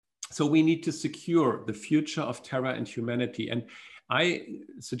So we need to secure the future of Terra and humanity. And I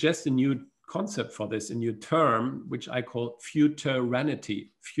suggest a new concept for this, a new term, which I call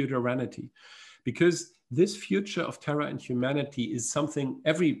futuranity, because this future of Terra and humanity is something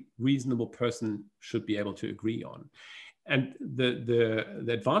every reasonable person should be able to agree on. And the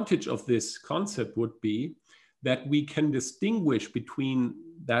advantage of this concept would be that we can distinguish between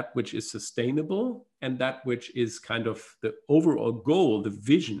that which is sustainable and that which is kind of the overall goal, the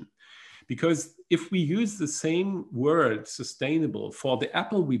vision. Because if we use the same word sustainable for the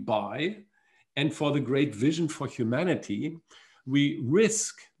apple we buy and for the great vision for humanity, we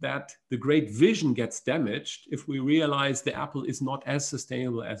risk that the great vision gets damaged if we realize the apple is not as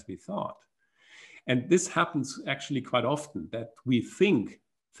sustainable as we thought. And this happens actually quite often, that we think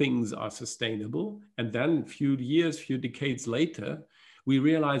things are sustainable, and then a few years, few decades later, we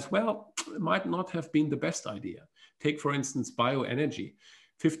realize, well, it might not have been the best idea. Take, for instance, bioenergy.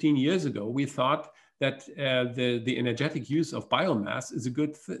 15 years ago, we thought that the energetic use of biomass is a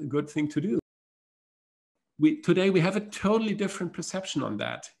good thing to do. Today, we have a totally different perception on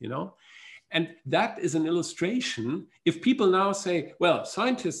that, you know? And that is an illustration. If people now say, well,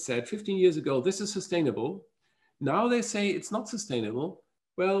 scientists said 15 years ago, this is sustainable. Now they say it's not sustainable.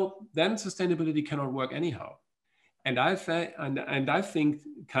 Well, then sustainability cannot work anyhow. And I think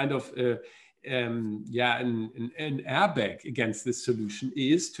kind of an airbag against this solution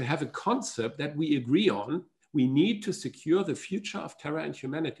is to have a concept that we agree on. We need to secure the future of Terra and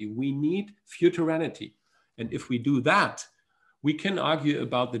humanity. We need futuranity. And if we do that, we can argue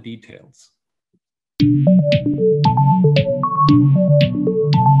about the details.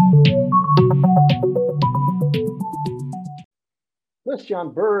 Christian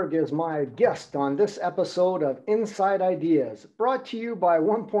Berg is my guest on this episode of Inside Ideas, brought to you by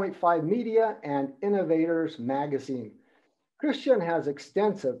 1.5 Media and Innovators Magazine. Christian has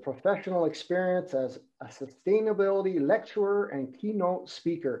extensive professional experience as a sustainability lecturer and keynote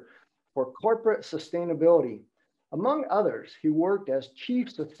speaker for corporate sustainability. Among others, he worked as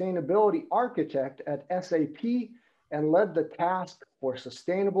Chief Sustainability Architect at SAP and led the task for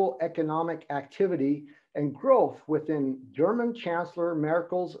sustainable economic activity and growth within German Chancellor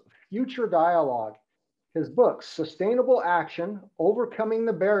Merkel's Future Dialogue. His book, Sustainable Action, Overcoming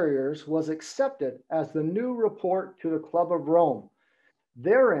the Barriers, was accepted as the new report to the Club of Rome.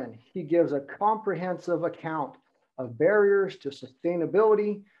 Therein, he gives a comprehensive account of barriers to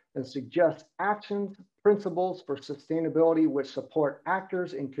sustainability and suggests actions, principles for sustainability which support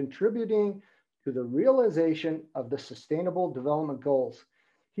actors in contributing to the realization of the Sustainable Development Goals.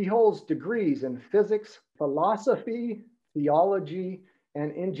 He holds degrees in physics, philosophy, theology,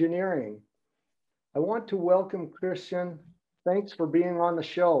 and engineering. I want to welcome Christian. Thanks for being on the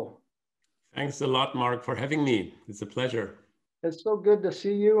show. Thanks a lot, Mark, for having me. It's a pleasure. It's so good to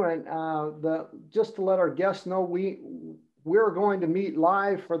see you. And just to let our guests know, we're going to meet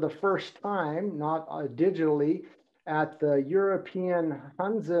live for the first time, not digitally, at the European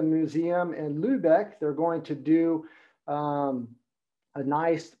Hanse Museum in Lübeck. They're going to do a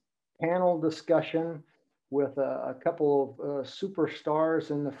nice panel discussion with a couple of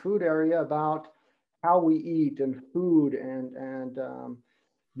superstars in the food area about how we eat and food, and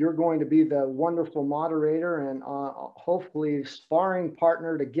you're going to be the wonderful moderator and hopefully sparring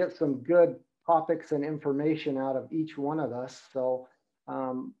partner to get some good topics and information out of each one of us. So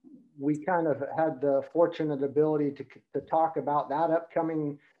we kind of had the fortunate ability to talk about that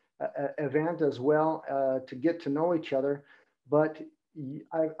upcoming event as well, to get to know each other. But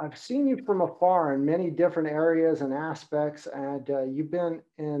I've seen you from afar in many different areas and aspects, and you've been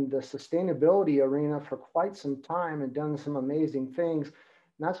in the sustainability arena for quite some time and done some amazing things.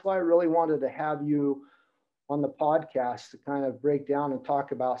 And that's why I really wanted to have you on the podcast to kind of break down and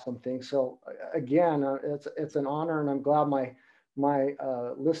talk about some things. So again, it's an honor, and I'm glad my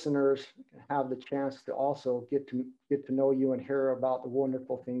listeners have the chance to also get to know you and hear about the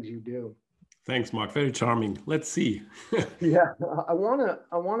wonderful things you do. Thanks, Mark. Very charming. Let's see. Yeah, I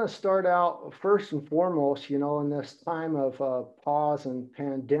want to start out first and foremost, you know, in this time of pause and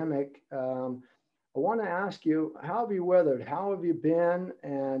pandemic. I want to ask you, how have you weathered? How have you been?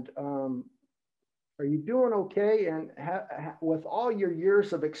 And are you doing okay? And with all your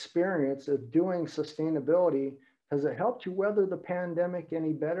years of experience of doing sustainability, has it helped you weather the pandemic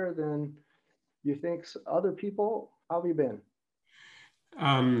any better than you think other people? How have you been?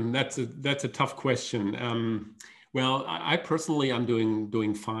 That's a tough question. Well, I personally am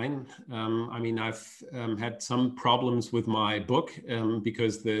doing fine. I mean, I've had some problems with my book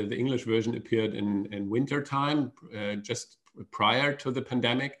because the English version appeared in winter time, just prior to the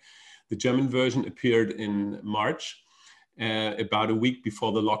pandemic. The German version appeared in March. about a week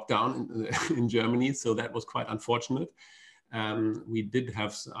before the lockdown in Germany. So that was quite unfortunate. I did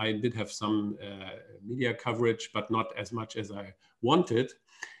have some media coverage, but not as much as I wanted.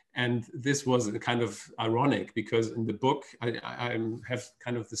 And this was kind of ironic because in the book, I have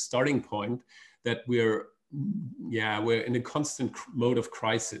kind of the starting point that we're in a constant mode of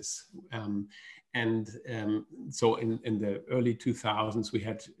crisis. So in the early 2000s, we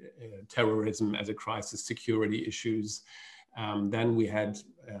had terrorism as a crisis, security issues. Then we had,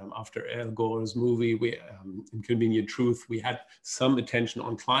 after Al Gore's movie, Inconvenient Truth, we had some attention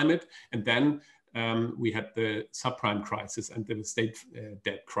on climate. And then we had the subprime crisis and the state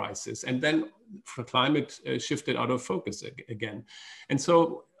debt crisis. And then for climate shifted out of focus again. And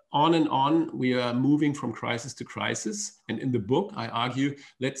so on, we are moving from crisis to crisis. And in the book, I argue,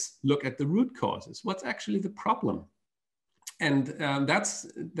 let's look at the root causes. What's actually the problem? And that's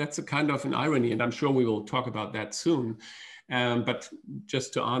a kind of an irony. And I'm sure we will talk about that soon. But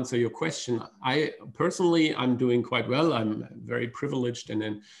just to answer your question, I'm doing quite well. I'm very privileged in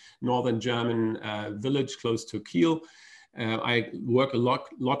a northern German village close to Kiel. I work a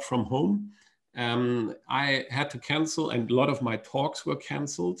lot from home. I had to cancel, and a lot of my talks were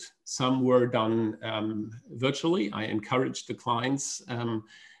canceled. Some were done virtually. I encouraged the clients. And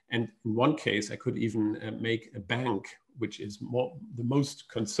in one case, I could even make a bank, which is the most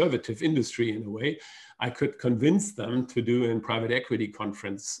conservative industry in a way. I could convince them to do a private equity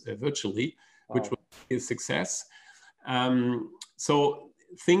conference virtually, wow, which was a success. So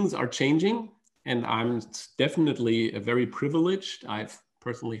things are changing, and I'm definitely very privileged. I've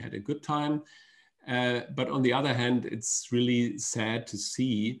personally had a good time. But on the other hand, it's really sad to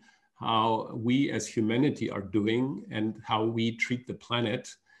see how we as humanity are doing and how we treat the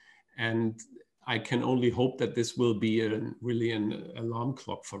planet. And I can only hope that this will be really an alarm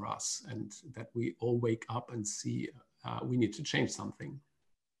clock for us, and that we all wake up and see we need to change something.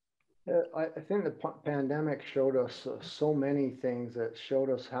 I think the pandemic showed us so many things. That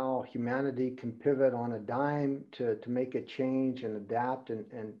showed us how humanity can pivot on a dime to make a change and adapt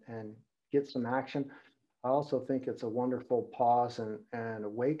and get some action. I also think it's a wonderful pause and a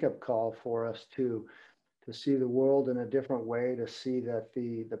wake-up call for us to see the world in a different way, to see that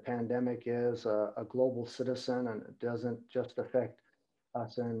the pandemic is a global citizen and it doesn't just affect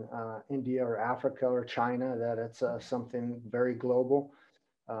us in India or Africa or China, that it's something very global.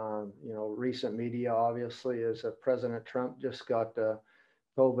 Recent media obviously is President Trump just got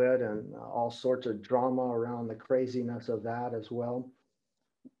COVID and all sorts of drama around the craziness of that as well.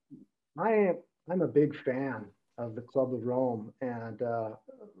 I'm a big fan of the Club of Rome, and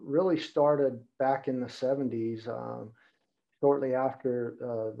really started back in the 70s, shortly after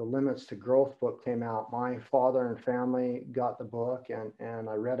the Limits to Growth book came out. My father and family got the book, and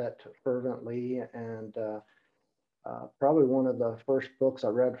I read it fervently, and probably one of the first books I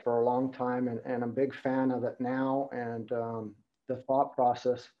read for a long time, and I'm a big fan of it now, and the thought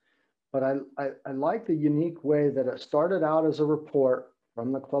process. But I like the unique way that it started out as a report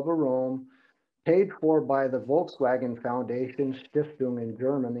from the Club of Rome, paid for by the Volkswagen Foundation, Stiftung in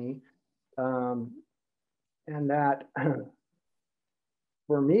Germany. And that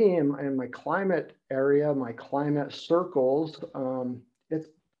for me in my climate area, my climate circles, it's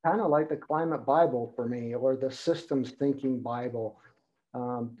kind of like the climate Bible for me, or the systems thinking Bible,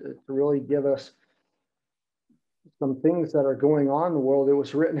 to really give us some things that are going on in the world. It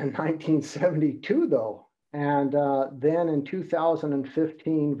was written in 1972 though. And then in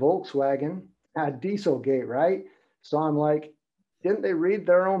 2015, Volkswagen had Dieselgate, right? So I'm like, didn't they read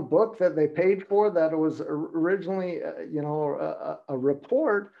their own book that they paid for, that it was originally, a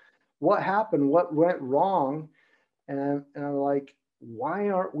report? What happened? What went wrong? And I'm like, why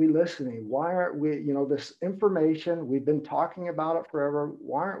aren't we listening? Why aren't we, this information, we've been talking about it forever.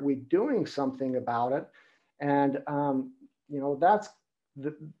 Why aren't we doing something about it? And, that's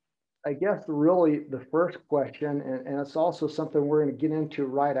I guess really the first question, and it's also something we're going to get into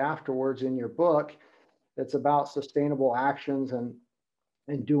right afterwards in your book. It's about sustainable actions and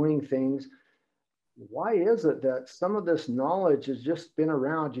doing things. Why is it that some of this knowledge has just been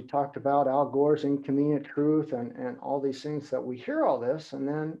around? You talked about Al Gore's Inconvenient Truth and all these things, that we hear all this and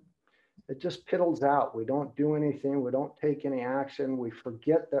then it just piddles out. We don't do anything. We don't take any action. We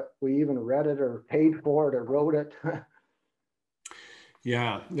forget that we even read it or paid for it or wrote it.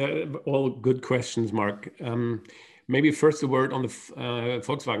 Yeah, all good questions, Mark. Maybe first a word on the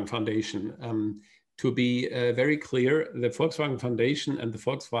Volkswagen Foundation. To be very clear, the Volkswagen Foundation and the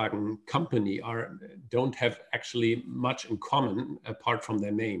Volkswagen company don't have actually much in common apart from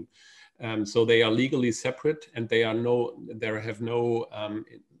their name. So they are legally separate, and there are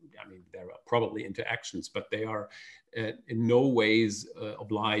probably interactions, but they are in no ways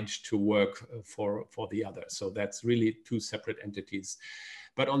obliged to work for the other. So that's really two separate entities.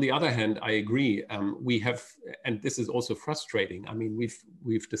 But on the other hand, I agree. We have, and this is also frustrating. I mean,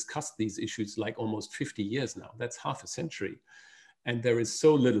 we've discussed these issues like almost 50 years now. That's half a century, and there is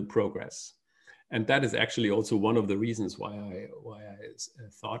so little progress. And that is actually also one of the reasons why I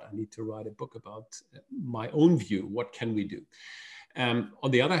thought I need to write a book about my own view. What can we do?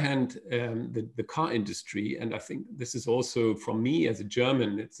 On the other hand, the car industry, and I think this is also, from me as a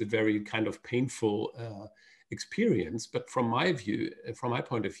German, it's a very kind of painful experience. But from my view, from my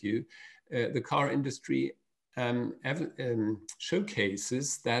point of view, the car industry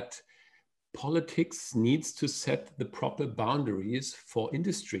showcases that politics needs to set the proper boundaries for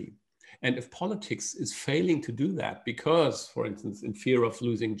industry. And if politics is failing to do that because, for instance, in fear of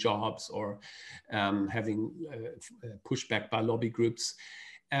losing jobs or having pushback by lobby groups,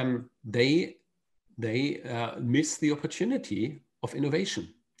 they miss the opportunity of innovation.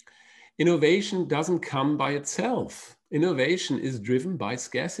 Innovation doesn't come by itself. Innovation is driven by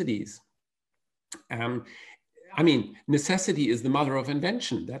scarcities. I mean, necessity is the mother of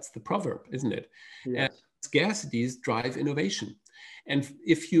invention. That's the proverb, isn't it? Yes. And scarcities drive innovation. And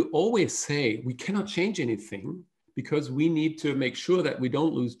if you always say we cannot change anything because we need to make sure that we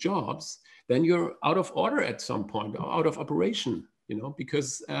don't lose jobs, then you're out of order at some point, out of operation, you know,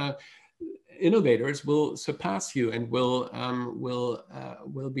 because innovators will surpass you and will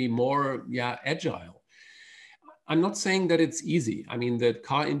be more agile. I'm not saying that it's easy. I mean, the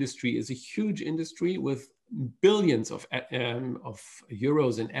car industry is a huge industry with billions of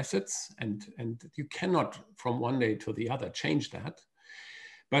euros in assets, and you cannot from one day to the other change that.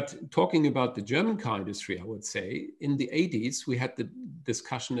 But talking about the German car industry, I would say in the 80s, we had the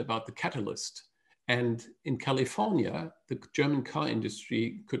discussion about the catalyst. And in California, the German car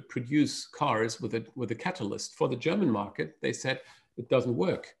industry could produce cars with a catalyst. For the German market, they said it doesn't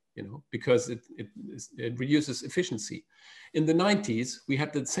work, you know, because it reduces efficiency. In the 90s, we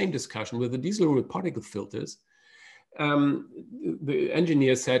had the same discussion with the diesel particle filters. The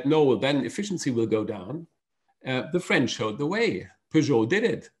engineer said, no, then efficiency will go down. The French showed the way. Peugeot did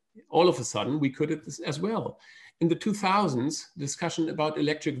it. All of a sudden, we could it as well. In the 2000s, discussion about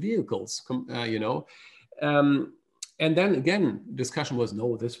electric vehicles, you know, and then again, discussion was,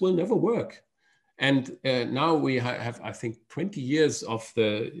 no, this will never work. And now we have, I think, 20 years of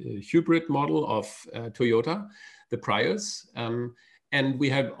the hybrid model of Toyota, the Prius, and we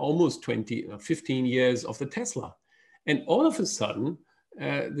have almost 15 years of the Tesla. And all of a sudden,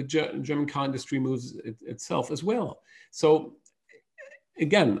 the German car industry moves itself as well. So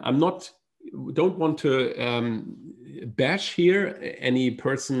again, don't want to bash here any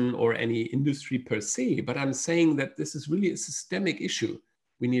person or any industry per se, but I'm saying that this is really a systemic issue.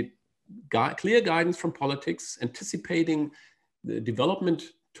 We need clear guidance from politics, anticipating the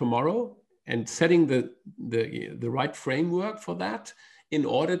development tomorrow and setting the right framework for that in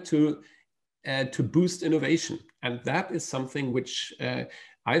order to boost innovation. And that is something which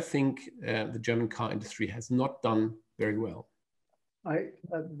I think the German car industry has not done very well.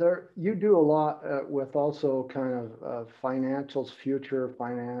 You do a lot with also kind of financials, future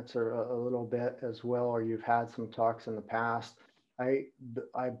finance, or a little bit as well, or you've had some talks in the past. I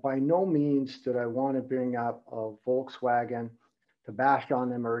by no means did I want to bring up Volkswagen to bash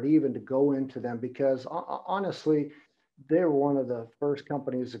on them or even to go into them, because honestly, they were one of the first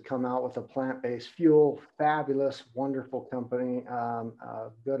companies to come out with a plant-based fuel. Fabulous, wonderful company,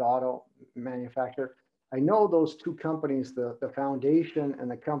 good auto manufacturer. I know those two companies, the foundation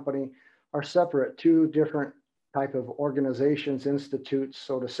and the company, are separate, two different type of organizations, institutes,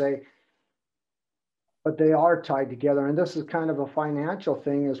 so to say, but they are tied together. And this is kind of a financial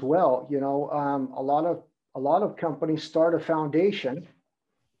thing as well. You know, a lot of companies start a foundation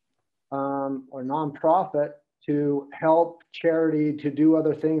or nonprofit to help charity, to do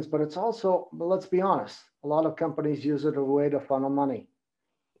other things, but it's also, let's be honest, a lot of companies use it as a way to funnel money,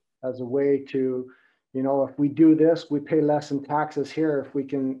 as a way to, you know, if we do this, we pay less in taxes here. If we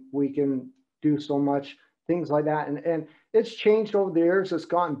can do so much, things like that. And it's changed over the years. It's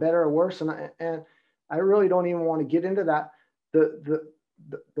gotten better or worse. And I really don't even want to get into that. The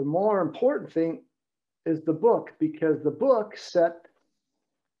more important thing is the book, because the book set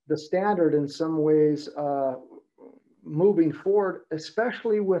the standard in some ways moving forward,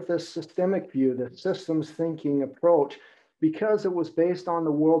 especially with this systemic view, the systems thinking approach, because it was based on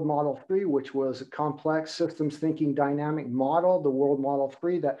the World Model 3, which was a complex systems thinking dynamic model, the World Model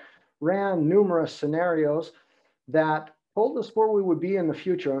 3 that ran numerous scenarios that told us where we would be in the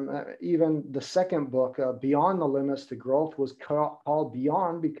future. Even the second book, Beyond the Limits to Growth, was called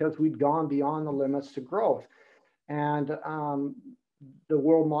Beyond because we'd gone beyond the limits to growth. And the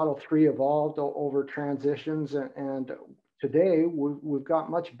World Model 3 evolved over transitions. And today we've got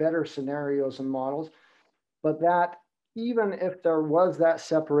much better scenarios and models, but that even if there was that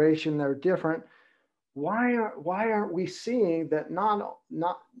separation, they're different. Why aren't we seeing that not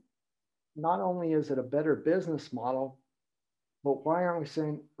only is it a better business model, but why aren't we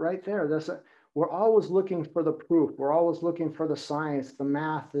saying right there, we're always looking for the proof. We're always looking for the science, the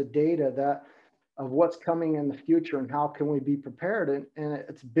math, the data of what's coming in the future and how can we be prepared. And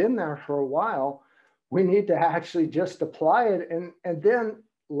it's been there for a while. We need to actually just apply it. And then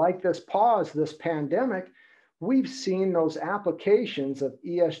like this pause, this pandemic, we've seen those applications of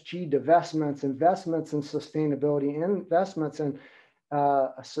ESG divestments, investments in sustainability, investments in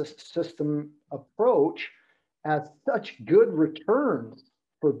a system approach as such good returns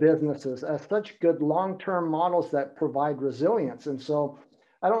for businesses, as such good long-term models that provide resilience. And so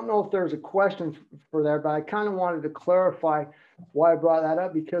I don't know if there's a question for there, but I kind of wanted to clarify why I brought that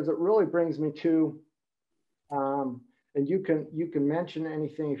up, because it really brings me to, and you can mention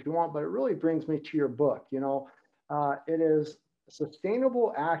anything if you want, but it really brings me to your book. You know, it is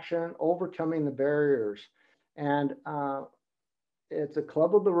Sustainable Action, Overcoming the Barriers. And it's a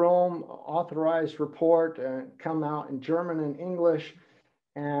Club of the Rome authorized report, come out in German and English.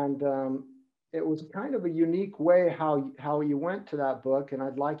 And it was kind of a unique way how you went to that book. And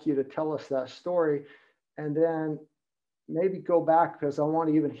I'd like you to tell us that story. And then maybe go back, because I want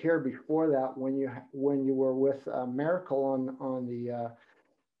to even hear before that when you were with Merkel on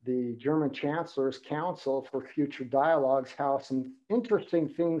the German Chancellor's Council for Future Dialogues, how some interesting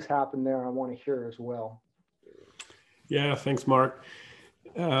things happened there. I want to hear as well. Yeah, thanks, Mark.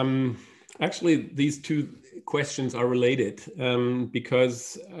 Actually, these two questions are related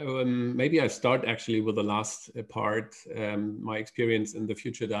because maybe I start actually with the last part, my experience in the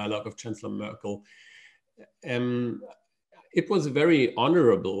Future Dialogue of Chancellor Merkel. It was a very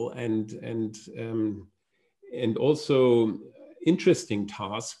honorable and also interesting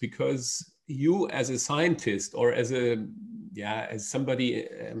task, because you as a scientist or as somebody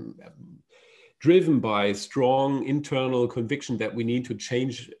driven by strong internal conviction that we need to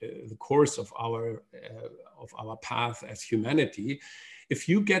change the course of our path as humanity, if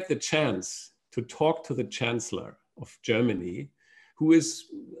you get the chance to talk to the Chancellor of Germany, who is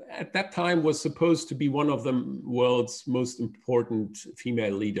at that time was supposed to be one of the world's most important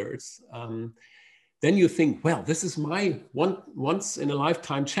female leaders, then you think, well, this is my once in a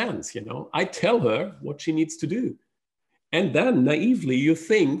lifetime chance. You know, I tell her what she needs to do. And then naively, you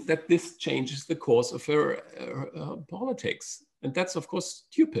think that this changes the course of her politics. And that's, of course,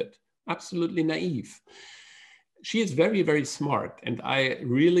 stupid, absolutely naive. She is very, very smart. And I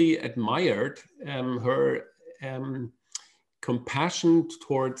really admired her compassion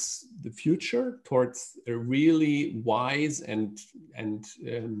towards the future, towards a really wise and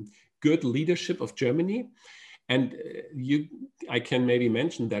good leadership of Germany. And I can maybe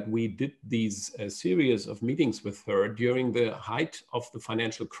mention that we did these series of meetings with her during the height of the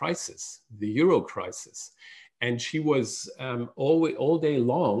financial crisis, the Euro crisis. And she was all day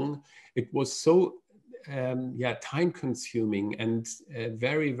long. It was so time consuming and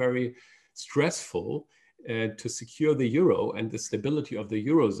very, very stressful to secure the Euro and the stability of the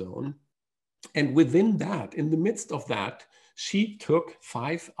Eurozone. And within that, in the midst of that, she took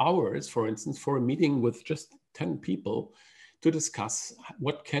 5 hours, for instance, for a meeting with just 10 people to discuss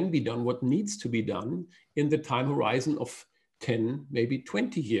what can be done, what needs to be done in the time horizon of 10, maybe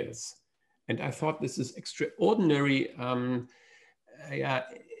 20 years. And I thought this is extraordinary,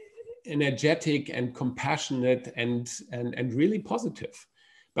 energetic and compassionate and really positive.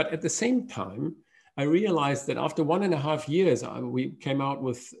 But at the same time, I realized that after 1.5 years, we came out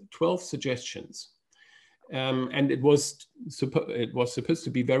with 12 suggestions. And it was supposed to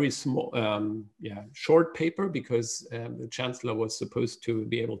be very small, short paper, because the Chancellor was supposed to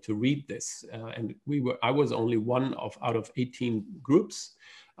be able to read this. And I was only one out of 18 groups.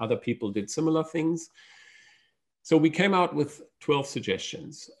 Other people did similar things. So we came out with 12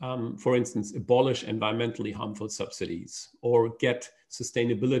 suggestions. For instance, abolish environmentally harmful subsidies, or get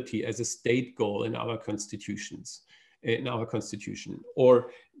sustainability as a state goal in our constitution,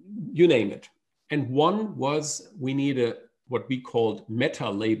 or you name it. And one was, we need what we called meta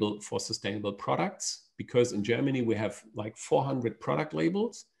label for sustainable products, because in Germany we have like 400 product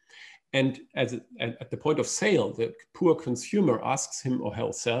labels. And at the point of sale, the poor consumer asks him or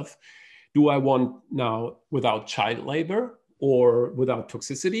herself, do I want now without child labor, or without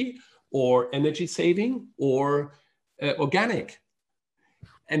toxicity, or energy saving, or organic?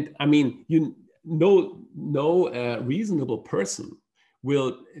 And I mean, no reasonable person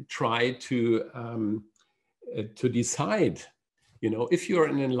will try to to decide. You know, if you're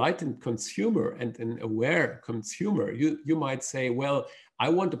an enlightened consumer and an aware consumer, you might say, well, I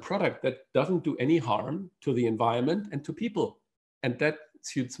want a product that doesn't do any harm to the environment and to people, and that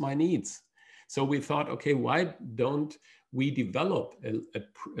suits my needs. So we thought, okay, why don't we develop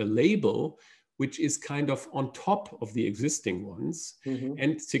a label which is kind of on top of the existing ones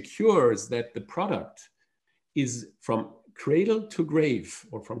and secures that the product is from cradle to grave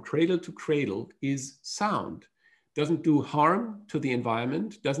or from cradle to cradle is sound, doesn't do harm to the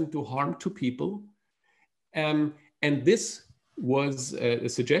environment, doesn't do harm to people. And this was a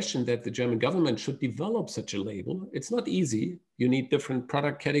suggestion that the German government should develop such a label. It's not easy. You need different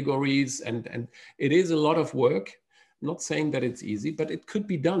product categories and it is a lot of work. I'm not saying that it's easy, but it could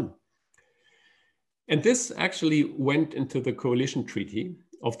be done. And this actually went into the coalition treaty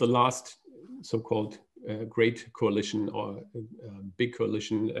of the last so-called great coalition or big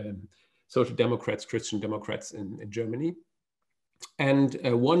coalition, Social Democrats, Christian Democrats in Germany. And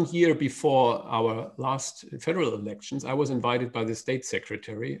 1 year before our last federal elections, I was invited by the state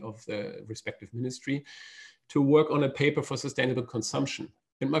secretary of the respective ministry to work on a paper for sustainable consumption.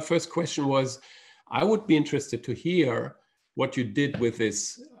 And my first question was, I would be interested to hear what you did with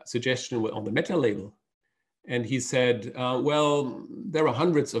this suggestion on the meta label. And he said, well, there are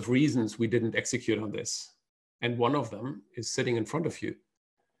hundreds of reasons we didn't execute on this. And one of them is sitting in front of you.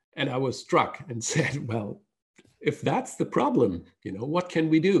 And I was struck and said, well, if that's the problem, you know, what can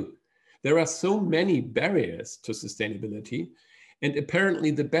we do? There are so many barriers to sustainability. And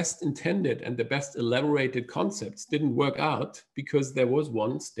apparently the best intended and the best elaborated concepts didn't work out because there was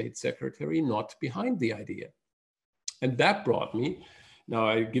one state secretary not behind the idea. And that brought me, now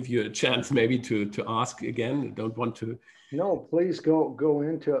I give you a chance maybe to ask again. I don't want to. No, please go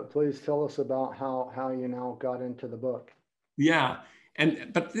into it. Please tell us about how you now got into the book. Yeah,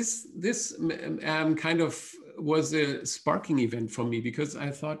 but this kind of was a sparking event for me because I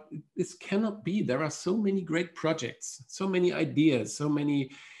thought this cannot be. There are so many great projects, so many ideas, so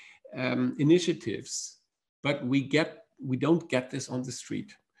many initiatives, but we don't get this on the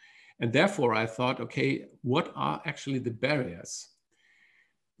street. And therefore I thought, okay, what are actually the barriers?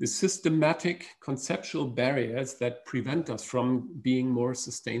 The systematic conceptual barriers that prevent us from being more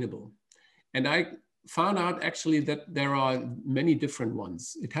sustainable. And I found out actually that there are many different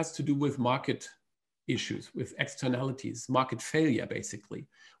ones. It has to do with market issues, with externalities, market failure, basically.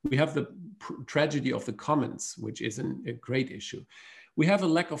 We have the tragedy of the commons, which is a great issue. We have a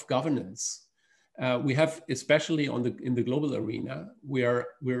lack of governance. We have, especially in the global arena, we're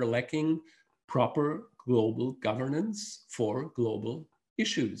lacking proper global governance for global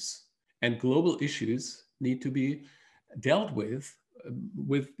issues. And global issues need to be dealt with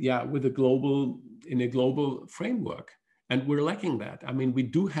in a global framework. And we're lacking that. I mean, we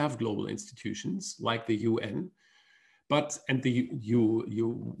do have global institutions like the UN,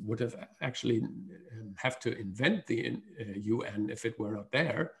 you would have actually have to invent the UN if it were not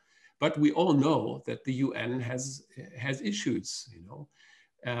there. But we all know that the UN has issues. You know,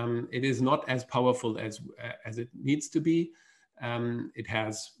 it is not as powerful as it needs to be. It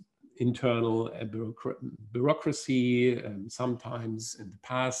has internal bureaucracy. Sometimes in the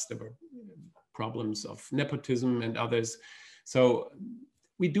past there were problems of nepotism and others. So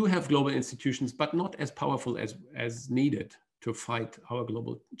we do have global institutions, but not as powerful as needed to fight our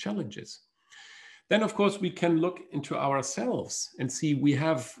global challenges. Then, of course, we can look into ourselves and see we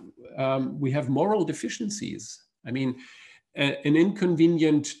have moral deficiencies. I mean, an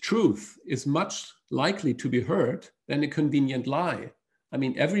inconvenient truth is much likely to be heard than a convenient lie. I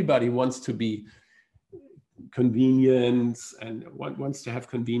mean, everybody wants to be convenience and wants to have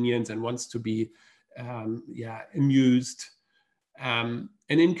convenience and wants to be amused. An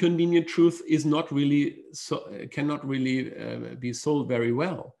inconvenient truth is not really cannot really be sold very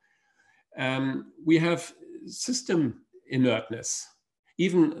well. We have system inertness.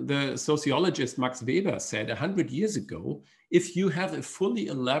 Even the sociologist Max Weber said 100 years ago, if you have a fully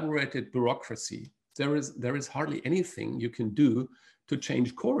elaborated bureaucracy, there is hardly anything you can do to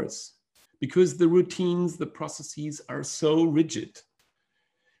change course, because the routines, the processes are so rigid,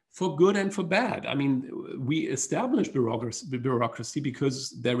 for good and for bad. I mean, we establish bureaucracy because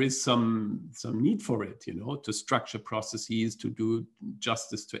there is some need for it, you know, to structure processes, to do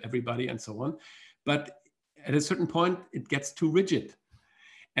justice to everybody and so on. But at a certain point, it gets too rigid.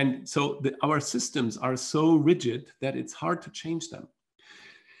 And so our systems are so rigid that it's hard to change them.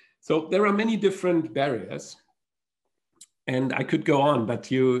 So there are many different barriers. And I could go on, but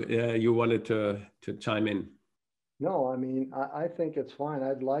you wanted to chime in. No, I mean, I think it's fine.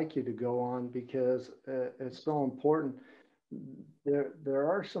 I'd like you to go on because it's so important. There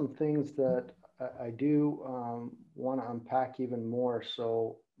are some things that I do want to unpack even more.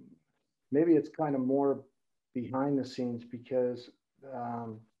 So maybe it's kind of more behind the scenes because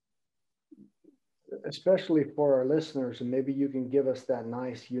especially for our listeners, and maybe you can give us that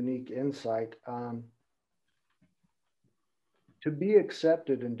nice, unique insight. To be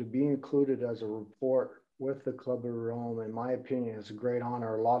accepted and to be included as a report with the Club of Rome, in my opinion, is a great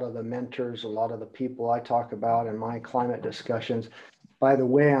honor. A lot of the mentors, a lot of the people I talk about in my climate discussions. By the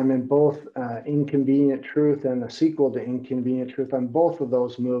way, I'm in both Inconvenient Truth and the sequel to Inconvenient Truth. I'm both of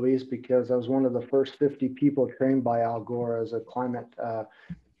those movies because I was one of the first 50 people trained by Al Gore as a climate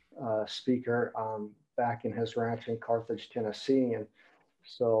speaker back in his ranch in Carthage, Tennessee. And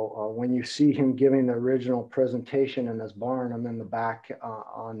so when you see him giving the original presentation in his barn, I'm in the back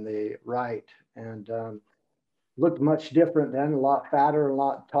on the right, and looked much different then, a lot fatter, a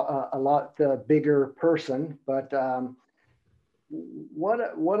lot bigger person. But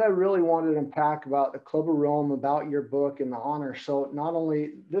what I really wanted to unpack about the Club of Rome, about your book and the honor. So not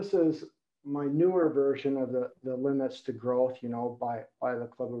only this is my newer version of the Limits to Growth, you know, by the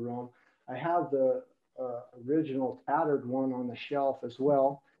Club of Rome. I have the original tattered one on the shelf as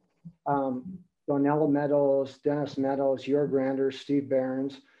well. Donella Meadows, Dennis Meadows, Jörg Randers, Steve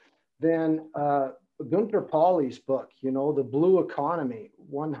Behrens. Then Gunther Pauli's book, you know, The Blue Economy,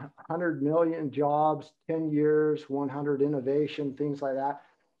 100 million jobs, 10 years, 100 innovation, things like that.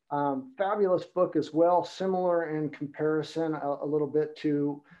 Fabulous book as well, similar in comparison a little bit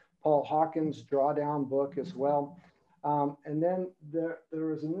to Paul Hawkins' Drawdown book as well. And then there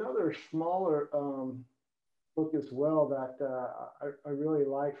was another smaller book as well that I really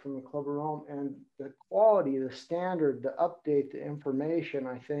like from the Club of Rome, and the quality, the standard, the update, the information,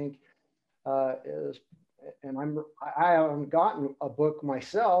 I think is, and I haven't gotten a book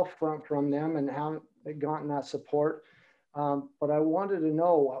myself from them and haven't gotten that support, but I wanted to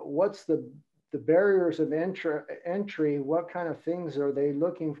know what's the barriers of entry, what kind of things are they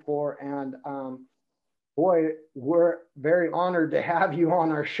looking for, and boy, we're very honored to have you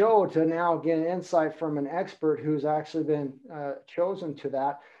on our show to now get insight from an expert who's actually been chosen to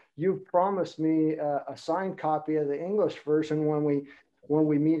that. You've promised me a signed copy of the English version when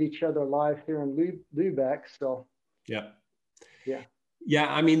we meet each other live here in Lübeck. So yeah. Yeah,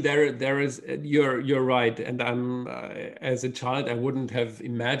 I mean, there is, you're right. And I'm, as a child, I wouldn't have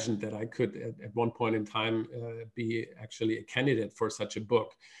imagined that I could at one point in time be actually a candidate for such a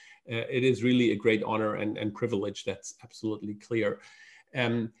book. It is really a great honor and privilege. That's absolutely clear.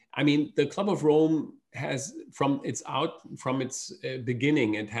 I mean, the Club of Rome has, from its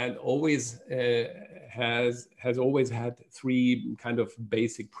beginning, it had always has always had three kind of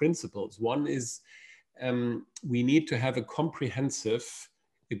basic principles. One is we need to have a comprehensive,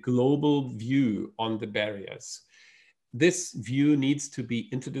 a global view on the barriers. This view needs to be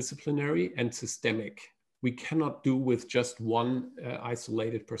interdisciplinary and systemic. We cannot do with just one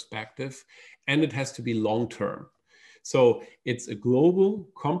isolated perspective, and it has to be long-term. So it's a global,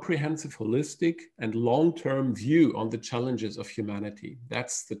 comprehensive, holistic, and long-term view on the challenges of humanity.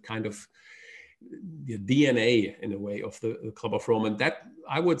 That's the kind of the DNA, in a way, of the Club of Rome. And that,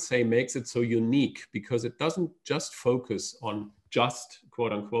 I would say, makes it so unique, because it doesn't just focus on just,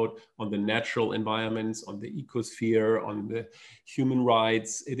 quote unquote, on the natural environments, on the ecosphere, on the human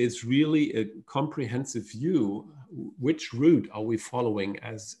rights. It is really a comprehensive view. Which route are we following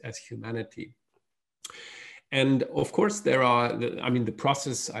as humanity? And of course, there are, the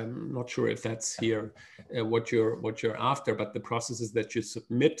process, I'm not sure if that's here what you're after, but the process is that you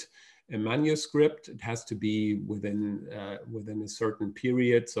submit a manuscript. It has to be within a certain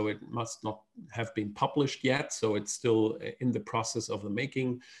period, so it must not have been published yet. So it's still in the process of the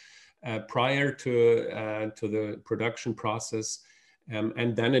making prior to the production process.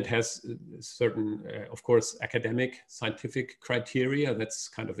 And then it has certain, of course, academic, scientific criteria. That's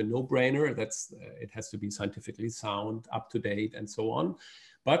kind of a no-brainer. It has to be scientifically sound, up to date, and so on.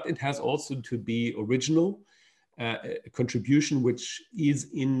 But it has also to be original, a contribution which is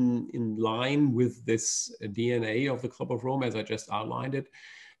in line with this DNA of the Club of Rome, as I just outlined it.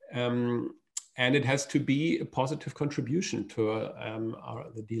 And it has to be a positive contribution to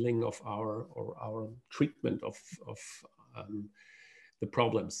the dealing of our treatment of the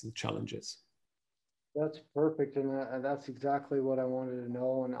problems and challenges. That's perfect. And that's exactly what I wanted to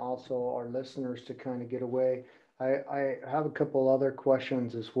know. And also our listeners to kind of get away. I have a couple other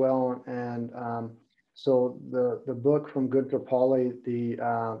questions as well. And so the book from Gunther Pauli,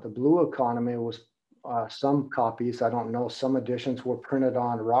 the Blue Economy, was some copies, I don't know, some editions were printed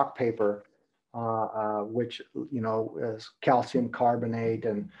on rock paper, which, you know, is calcium carbonate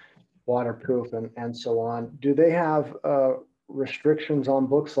and waterproof and so on. Do they have restrictions on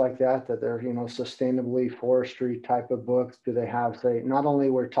books like that, that they're, you know, sustainably forestry type of books? Do they have, say, not only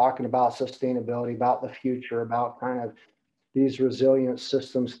we're talking about sustainability, about the future, about kind of these resilient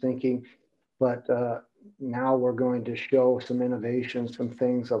systems thinking, but now we're going to show some innovations, some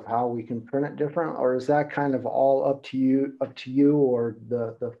things of how we can print it different? Or is that kind of all up to you or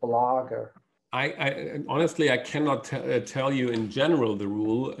the blog? Or I honestly, I cannot tell you in general the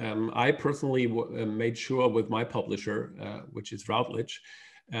rule. I personally made sure with my publisher, which is Routledge,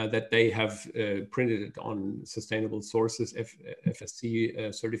 that they have printed it on sustainable sources,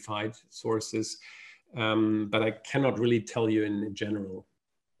 FSC certified sources. But I cannot really tell you in general.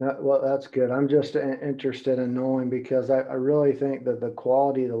 Well, that's good. I'm just interested in knowing, because I really think that the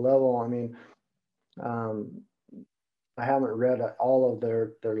quality, the level, I mean, I haven't read all of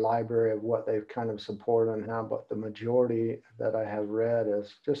their library of what they've kind of supported and how, but the majority that I have read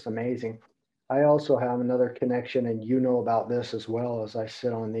is just amazing. I also have another connection, and you know about this as well, as I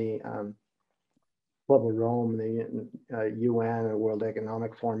sit on the Club of Rome, the UN, and World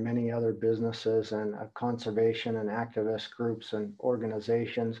Economic Forum, many other businesses and conservation and activist groups and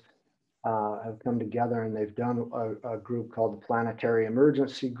organizations have come together, and they've done a group called the Planetary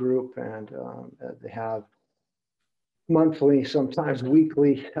Emergency Group, and they have monthly, sometimes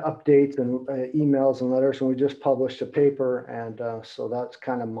weekly updates and emails and letters. And we just published a paper. And so that's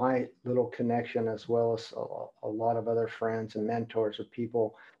kind of my little connection, as well as a lot of other friends and mentors of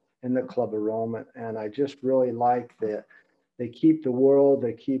people in the Club of Rome. And I just really like that they keep the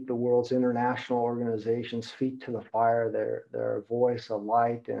world's international organizations feet to the fire. They're a voice of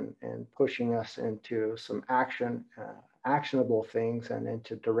light and pushing us into some actionable things and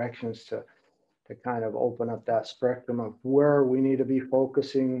into directions to kind of open up that spectrum of where we need to be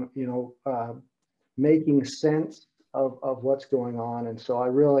focusing, you know, making sense of what's going on. And so I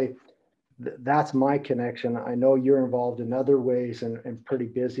really, that's my connection. I know you're involved in other ways and pretty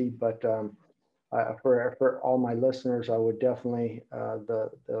busy, but for all my listeners, I would definitely, the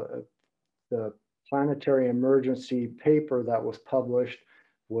planetary emergency paper that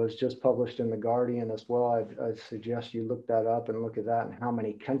was just published in the Guardian as well. I'd suggest you look that up and look at that, and how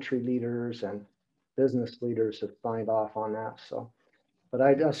many country leaders and business leaders have signed off on that. So, but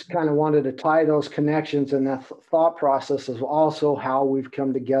I just kind of wanted to tie those connections, and that thought process is also how we've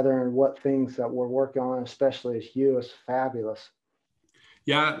come together and what things that we're working on, especially as you, is fabulous.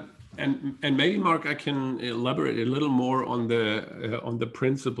 Yeah, and maybe Mark, I can elaborate a little more on the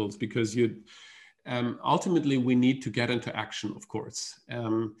principles, because ultimately we need to get into action, of course.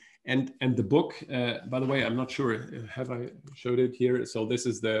 And the book, by the way, I'm not sure, have I showed it here? So this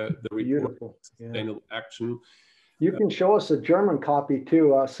is the report, Sustainable Action. You can show us a German copy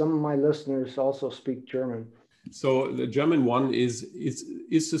too. Some of my listeners also speak German. So the German one is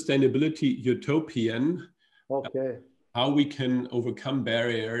sustainability utopian? Okay. How we can overcome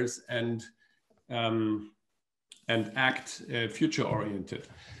barriers and act future oriented.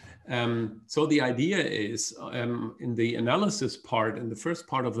 So the idea is, in the analysis part, in the first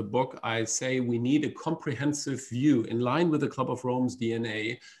part of the book, I say we need a comprehensive view in line with the Club of Rome's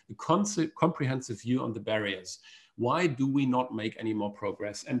DNA, a comprehensive view on the barriers. Why do we not make any more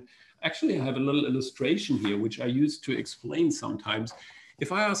progress? And actually, I have a little illustration here, which I use to explain sometimes.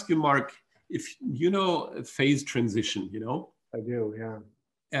 If I ask you, Mark, if you know phase transition, you know? I do, yeah.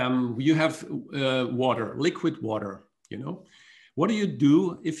 You have water, liquid water, you know? What do you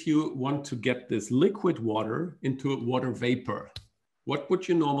do if you want to get this liquid water into water vapor? What would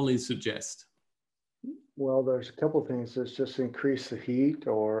you normally suggest? Well, there's a couple of things. It's just increase the heat,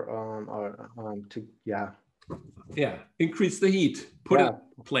 or increase the heat. Put it on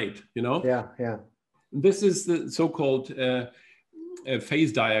a plate, you know? Yeah. This is the so-called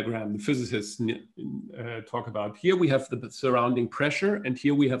phase diagram the physicists talk about. Here we have the surrounding pressure, and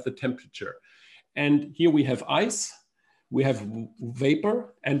here we have the temperature. And here we have ice, we have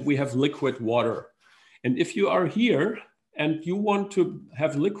vapor, and we have liquid water. And if you are here and you want to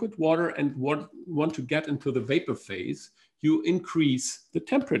have liquid water and want to get into the vapor phase, you increase the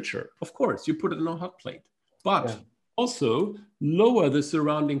temperature. Of course, you put it on a hot plate, but also lower the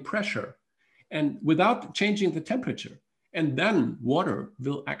surrounding pressure, and without changing the temperature. And then water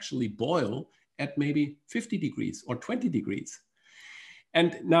will actually boil at maybe 50 degrees or 20 degrees.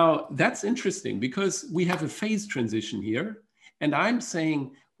 And now that's interesting, because we have a phase transition here. And I'm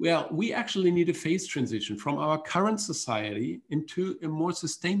saying, well, we actually need a phase transition from our current society into a more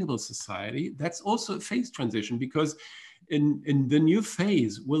sustainable society. That's also a phase transition, because in the new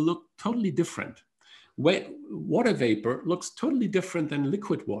phase will look totally different. Water vapor looks totally different than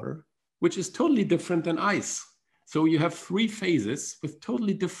liquid water, which is totally different than ice. So you have three phases with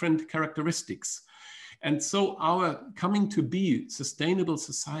totally different characteristics. And so our coming to be sustainable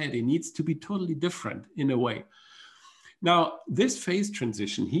society needs to be totally different in a way. Now, this phase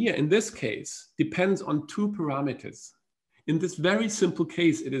transition here in this case depends on two parameters. In this very simple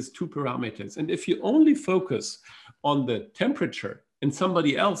case, it is two parameters. And if you only focus on the temperature and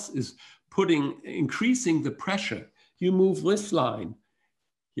somebody else is increasing the pressure, you move this line,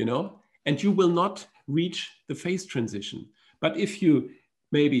 you know, and you will not reach the phase transition. But if you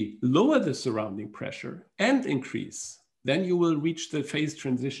maybe lower the surrounding pressure and increase, then you will reach the phase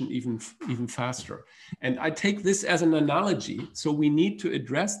transition even faster. And I take this as an analogy. So we need to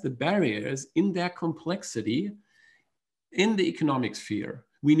address the barriers in their complexity in the economic sphere.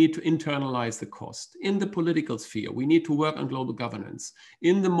 We need to internalize the cost. In the political sphere, we need to work on global governance.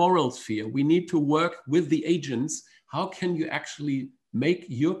 In the moral sphere, we need to work with the agents. How can you actually make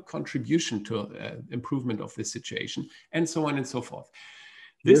your contribution to improvement of this situation, and so on and so forth.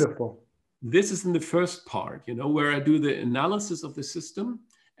 Beautiful. This is in the first part, you know, where I do the analysis of the system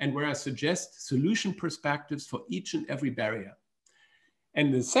and where I suggest solution perspectives for each and every barrier.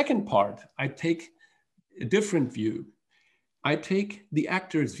 And the second part, I take a different view. I take the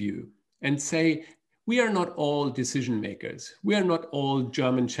actor's view and say, we are not all decision makers. We are not all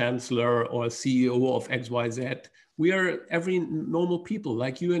German chancellor or CEO of XYZ. We are every normal people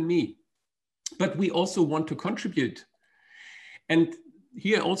like you and me. But we also want to contribute. And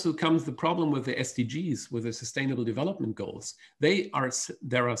here also comes the problem with the SDGs, with the Sustainable Development Goals. There are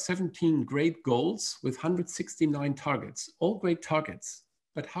 17 great goals with 169 targets, all great targets.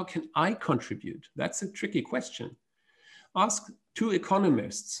 But how can I contribute? That's a tricky question. Ask two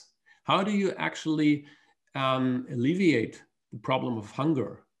economists, how do you actually alleviate the problem of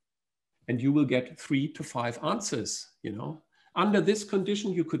hunger? And you will get 3 to 5 answers, you know. Under this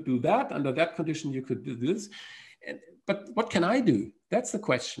condition, you could do that. Under that condition, you could do this. But what can I do? That's the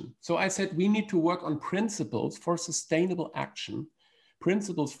question. So I said, we need to work on principles for sustainable action,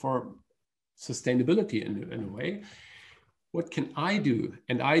 principles for sustainability in a way. What can I do?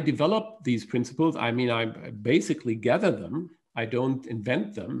 And I develop these principles. I mean, I basically gather them. I don't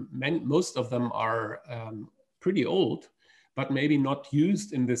invent them. Most of them are pretty old, but maybe not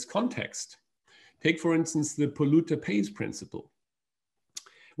used in this context. Take, for instance, the polluter pays principle.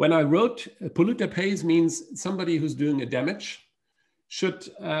 When I wrote polluter pays means somebody who's doing a damage should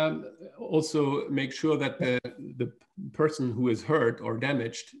also make sure that the person who is hurt or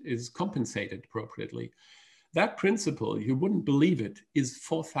damaged is compensated appropriately. That principle, you wouldn't believe it, is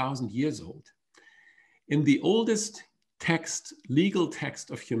 4,000 years old. In the oldest text, legal text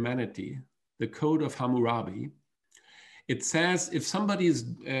of humanity, the Code of Hammurabi, it says if somebody is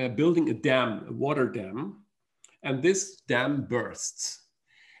building a dam, a water dam, and this dam bursts,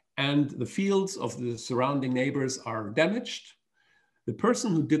 and the fields of the surrounding neighbors are damaged, the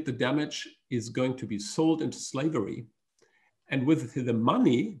person who did the damage is going to be sold into slavery. And with the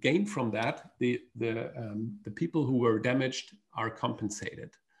money gained from that, the people who were damaged are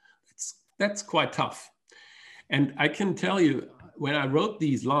compensated. That's quite tough. And I can tell you, when I wrote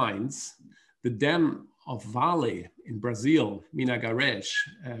these lines, the dam of Vale in Brazil, Minas Gerais,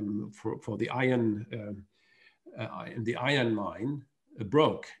 for the iron in the iron mine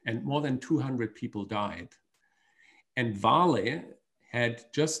broke, and more than 200 people died. And Vale had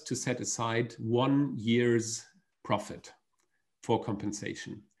just to set aside 1 year's profit for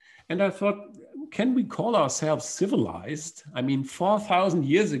compensation. And I thought, can we call ourselves civilized? I mean, 4,000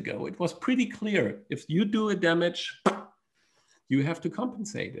 years ago, it was pretty clear. If you do a damage, you have to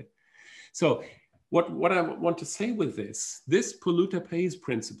compensate it. So what I want to say with this polluter pays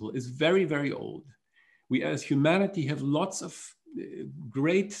principle is very, very old. We as humanity have lots of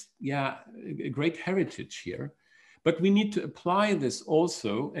great heritage here, but we need to apply this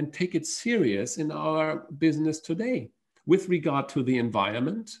also and take it serious in our business today with regard to the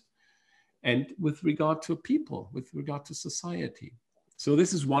environment and with regard to people, with regard to society. So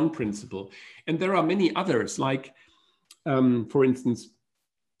this is one principle. And there are many others, like, for instance,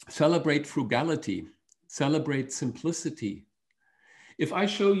 celebrate frugality, celebrate simplicity. If I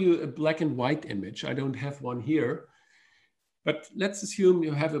show you a black and white image, I don't have one here, but let's assume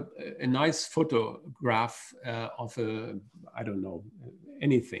you have a nice photograph of I don't know,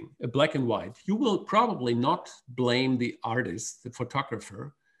 anything, a black and white. You will probably not blame the artist, the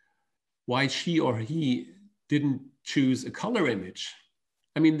photographer, why she or he didn't choose a color image.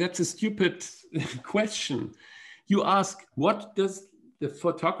 I mean, that's a stupid question. You ask, what does the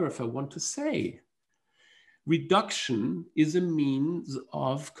photographer want to say? Reduction is a means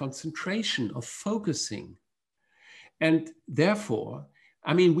of concentration, of focusing. And therefore,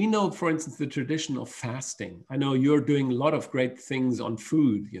 I mean, we know, for instance, the tradition of fasting. I know you're doing a lot of great things on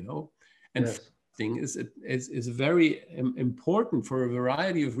food, you know, and yes. fasting is very important for a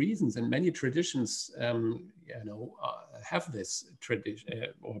variety of reasons, and many traditions, have this tradition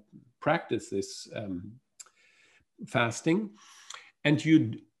or practice this fasting, and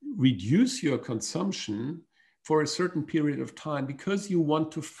you reduce your consumption for a certain period of time because you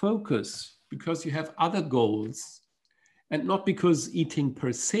want to focus, because you have other goals, and not because eating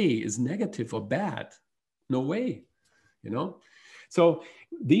per se is negative or bad. No way, So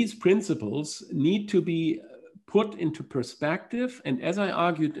these principles need to be put into perspective. And as I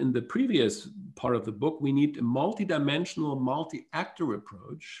argued in the previous part of the book, we need a multidimensional, multi-actor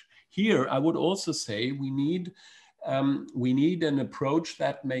approach. Here, I would also say we need an approach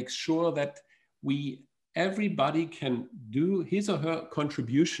that makes sure that everybody can do his or her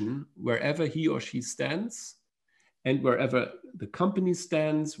contribution wherever he or she stands, and wherever the company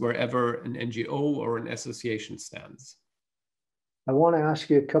stands, wherever an NGO or an association stands. I want to ask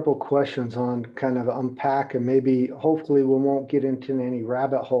you a couple questions on kind of unpack, and maybe hopefully we won't get into any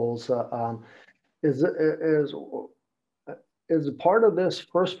rabbit holes. Is part of this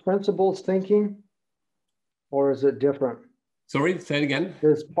first principles thinking, or is it different? Sorry, say it again.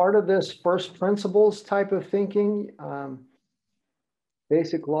 Is part of this first principles type of thinking,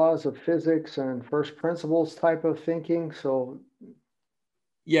 basic laws of physics and first principles type of thinking? So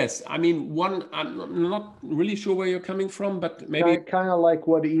yes, I mean, I'm not really sure where you're coming from, but maybe kind of like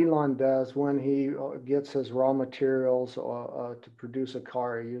what Elon does when he gets his raw materials to produce a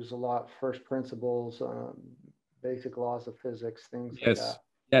car. He uses a lot of first principles, basic laws of physics, things like that.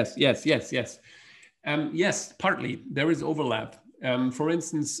 Yes. Yes, partly there is overlap. For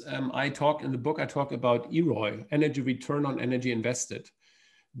instance, in the book, I talk about EROI, energy return on energy invested.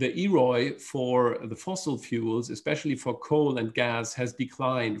 The EROI for the fossil fuels, especially for coal and gas, has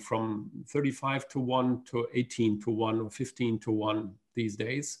declined from 35 to 1 to 18 to 1 or 15 to 1 these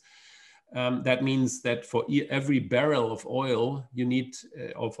days. That means that for every barrel of oil you need,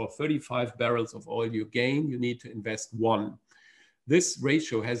 or for 35 barrels of oil you gain, you need to invest 1. This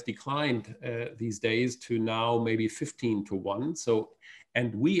ratio has declined these days to now maybe 15 to 1. So,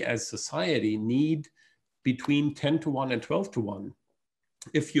 and we as society need between 10 to 1 and 12 to 1.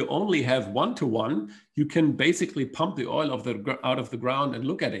 If you only have 1 to 1, you can basically pump the oil out of the ground and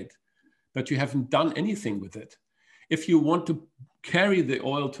look at it, but you haven't done anything with it. If you want to carry the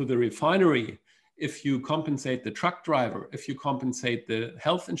oil to the refinery, if you compensate the truck driver, if you compensate the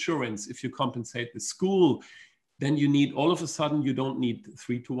health insurance, if you compensate the school, then you need, all of a sudden, you don't need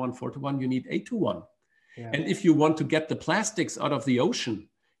 3 to 1, 4 to 1, you need 8 to 1. Yeah. And if you want to get the plastics out of the ocean,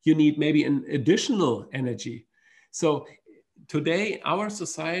 you need maybe an additional energy. So today, our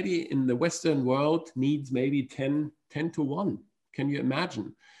society in the Western world needs maybe 10 to 1. Can you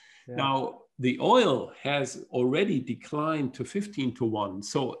imagine? Yeah. Now, the oil has already declined to 15 to 1.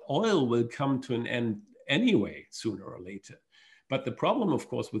 So oil will come to an end anyway, sooner or later. But the problem, of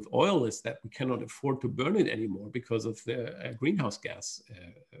course, with oil is that we cannot afford to burn it anymore because of the greenhouse gas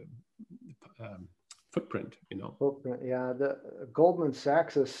footprint, Footprint, yeah. The Goldman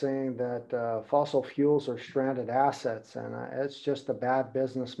Sachs is saying that fossil fuels are stranded assets, and it's just a bad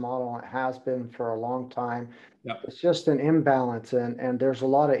business model. It has been for a long time. Yep. It's just an imbalance, and there's a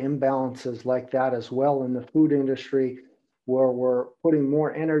lot of imbalances like that as well in the food industry, where we're putting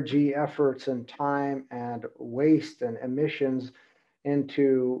more energy, efforts, and time and waste and emissions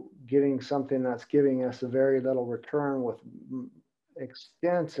into getting something that's giving us a very little return with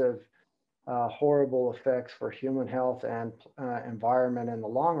extensive horrible effects for human health and environment in the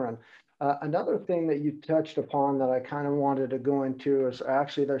long run. Another thing that you touched upon that I kind of wanted to go into is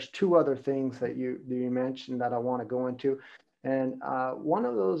actually there's 2 other things that you mentioned that I want to go into. And one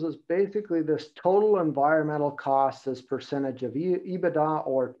of those is basically this total environmental cost as percentage of EBITDA,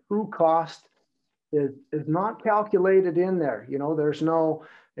 or true cost, is not calculated in there. There's no,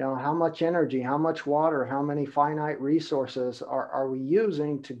 how much energy, how much water, how many finite resources are we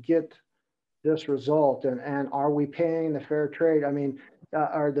using to get this result, and are we paying the fair trade? I mean,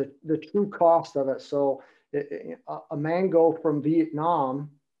 are the true cost of it. So a mango from Vietnam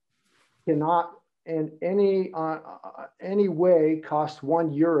cannot in any way cost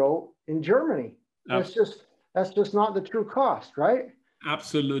 €1 in Germany. That's just not the true cost, right?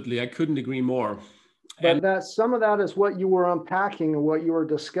 Absolutely, I couldn't agree more. But that some of that is what you were unpacking and what you were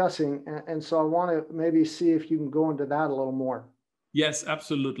discussing, and so I want to maybe see if you can go into that a little more. Yes,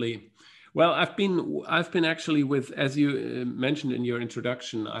 absolutely. Well, I've been actually with, as you mentioned in your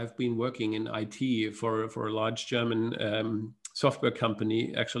introduction, I've been working in IT for a large German software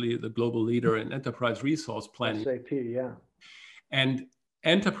company, actually the global leader in enterprise resource planning. SAP, yeah. And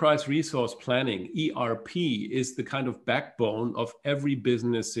enterprise resource planning, ERP, is the kind of backbone of every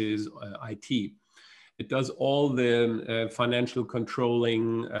business's IT. It does all the financial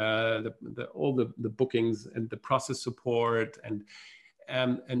controlling, all the bookings and the process support, and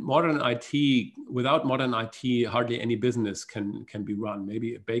modern IT. Without modern IT, hardly any business can be run.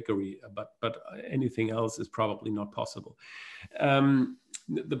 Maybe a bakery, but anything else is probably not possible.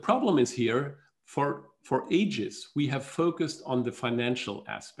 The problem is here, for ages we have focused on the financial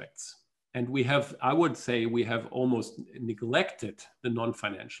aspects, and we have, I would say, we have almost neglected the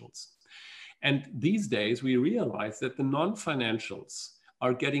non-financials. And these days we realize that the non-financials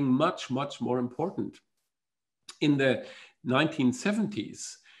are getting much more important. In the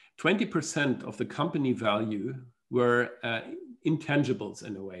 1970s, 20% of the company value were intangibles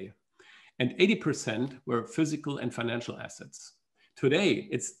in a way, and 80% were physical and financial assets. Today,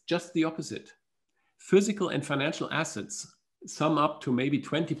 it's just the opposite. Physical and financial assets sum up to maybe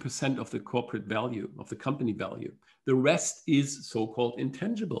 20% of the corporate value, of the company value. The rest is so-called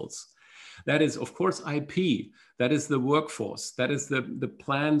intangibles. That is, of course, IP. That is the workforce. That is the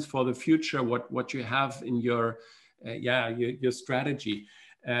plans for the future, what you have in your strategy.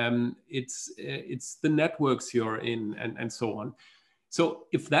 It's the networks you're in, and so on. So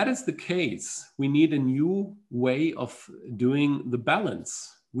if that is the case, we need a new way of doing the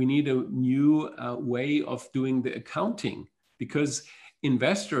balance. We need a new way of doing the accounting, because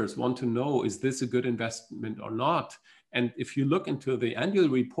investors want to know, is this a good investment or not? And if you look into the annual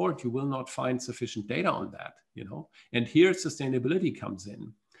report, you will not find sufficient data on that, you know. And here sustainability comes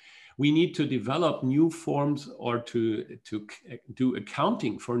in. We need to develop new forms, or to do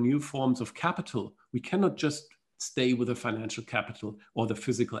accounting for new forms of capital. We cannot just stay with the financial capital or the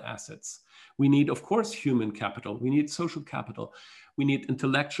physical assets. We need, of course, human capital. We need social capital. We need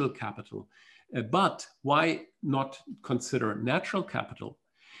intellectual capital. But why not consider natural capital?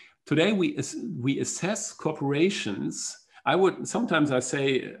 Today, we assess corporations. Sometimes I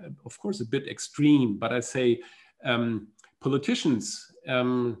say, of course, a bit extreme, but I say politicians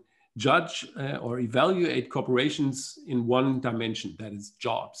judge or evaluate corporations in one dimension, that is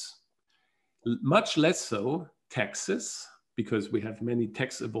jobs. Much less so taxes, because we have many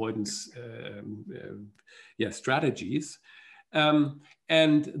tax avoidance strategies.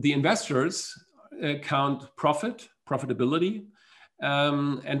 And the investors count profitability,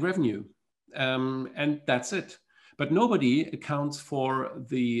 and revenue, and that's it. But nobody accounts for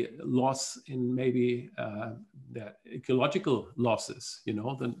the loss in maybe the ecological losses, you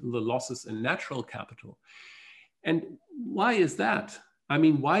know, the losses in natural capital. And why is that? I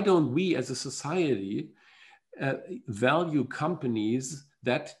mean, why don't we as a society value companies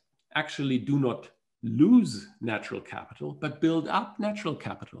that actually do not lose natural capital, but build up natural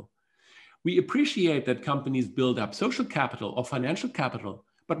capital? We appreciate that companies build up social capital or financial capital,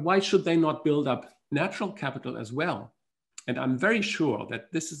 but why should they not build up natural capital as well? And I'm very sure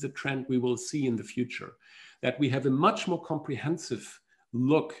that this is a trend we will see in the future, that we have a much more comprehensive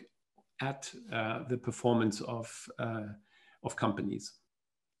look at the performance of companies.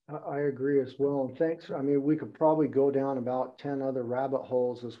 I agree as well. And thanks. I mean, we could probably go down about 10 other rabbit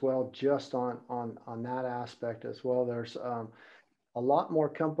holes as well, just on that aspect as well. There's a lot more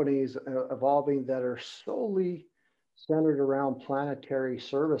companies evolving that are solely centered around planetary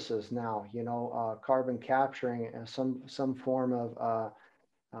services now, you know, carbon capturing and some form of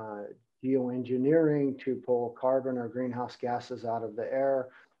geoengineering to pull carbon or greenhouse gases out of the air,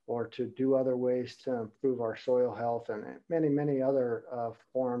 or to do other ways to improve our soil health, and many other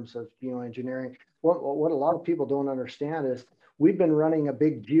forms of geoengineering. What a lot of people don't understand is we've been running a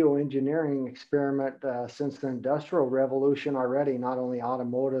big geoengineering experiment since the Industrial Revolution already, not only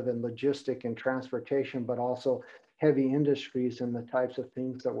automotive and logistic and transportation, but also heavy industries and the types of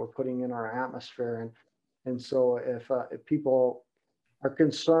things that we're putting in our atmosphere. And so if people are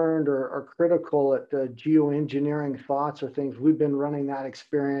concerned or critical at geoengineering thoughts or things, we've been running that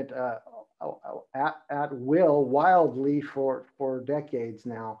experiment at will, wildly for decades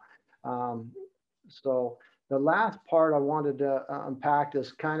now. So the last part I wanted to unpack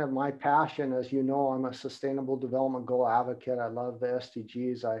is kind of my passion. As you know, I'm a Sustainable Development Goal advocate. I love the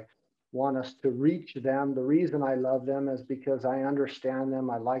SDGs. I want us to reach them. The reason I love them is because I understand them.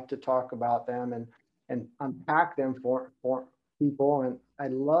 I like to talk about them and unpack them for people. And I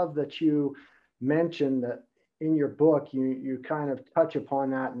love that you mentioned that in your book, you kind of touch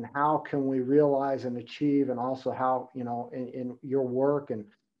upon that, and how can we realize and achieve, and also how, you know, in your work and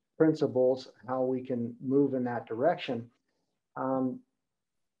principles, how we can move in that direction.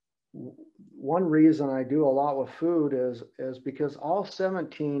 One reason I do a lot with food is because all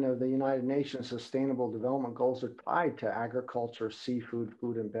 17 of the United Nations Sustainable Development Goals are tied to agriculture, seafood,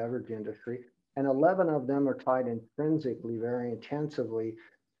 food and beverage industry, and 11 of them are tied intrinsically, very intensively,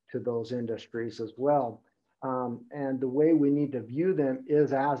 to those industries as well. And the way we need to view them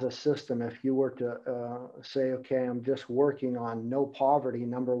is as a system. If you were to say, okay, I'm just working on no poverty,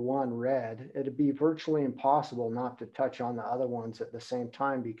 number one, red, it'd be virtually impossible not to touch on the other ones at the same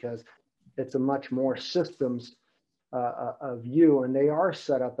time, because it's a much more systems view, and they are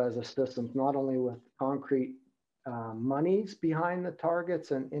set up as a systems, not only with concrete monies behind the targets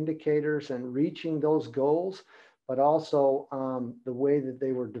and indicators and reaching those goals, but also the way that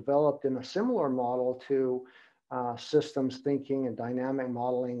they were developed in a similar model to systems thinking and dynamic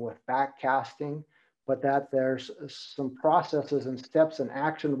modeling with backcasting, but that there's some processes and steps and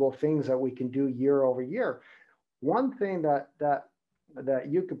actionable things that we can do year over year. One thing that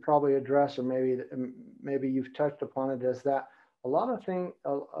you could probably address, or maybe you've touched upon it, is that a lot of things,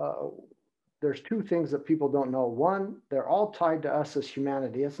 there's two things that people don't know. One, they're all tied to us as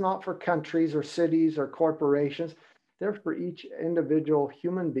humanity. It's not for countries or cities or corporations. They're for each individual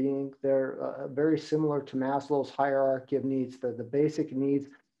human being. They're very similar to Maslow's hierarchy of needs. They're the basic needs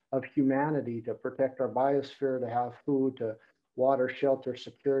of humanity to protect our biosphere, to have food, to water, shelter,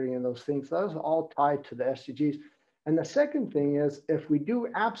 security, and those things. Those are all tied to the SDGs. And the second thing is, if we do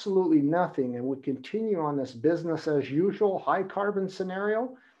absolutely nothing and we continue on this business as usual high carbon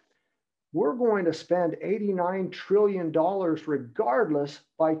scenario, we're going to spend $89 trillion regardless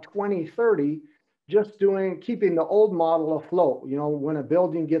by 2030, just keeping the old model afloat. You know, when a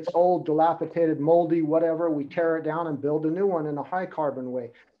building gets old, dilapidated, moldy, whatever, we tear it down and build a new one in a high carbon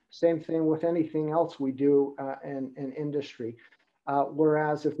way. Same thing with anything else we do in industry.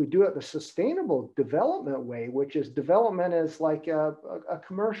 Whereas if we do it the sustainable development way, which is development is like a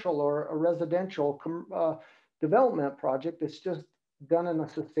commercial or a residential development project, it's just done in a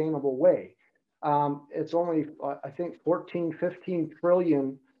sustainable way. It's only, I think, 14, 15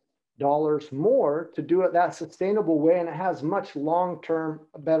 trillion dollars more to do it that sustainable way, and it has much long-term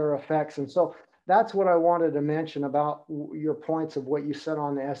better effects. And so that's what I wanted to mention about your points of what you said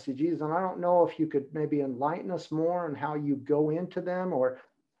on the SDGs. And I don't know if you could maybe enlighten us more on how you go into them, or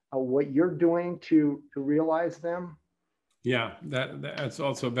what you're doing to realize them. Yeah, that's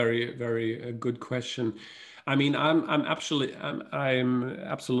also a very, very good question. I mean, I'm absolutely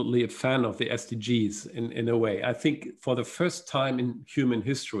a fan of the SDGs in a way. I think for the first time in human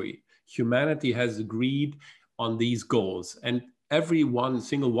history, humanity has agreed on these goals, and every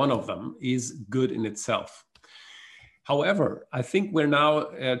single one of them is good in itself. However, I think we're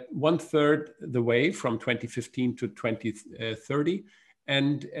now at 1/3 the way from 2015 to 2030.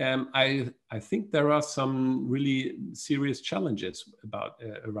 And I think there are some really serious challenges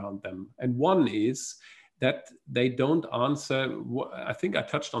around them. And one is that they don't answer, I think I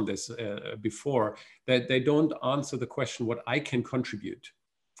touched on this before, that they don't answer the question what I can contribute.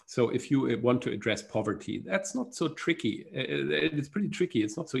 So if you want to address poverty, that's not so tricky. It's pretty tricky.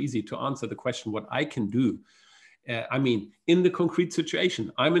 It's not so easy to answer the question what I can do. I mean, in the concrete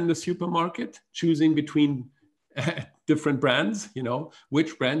situation, I'm in the supermarket choosing between different brands, you know,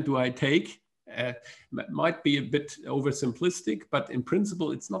 which brand do I take? Might be a bit oversimplistic, but in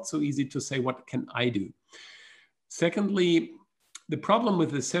principle, it's not so easy to say, what can I do? Secondly, the problem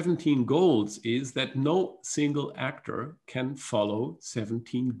with the 17 goals is that no single actor can follow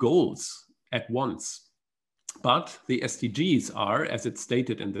 17 goals at once. But the SDGs are, as it's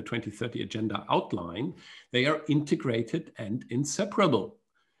stated in the 2030 Agenda outline, they are integrated and inseparable.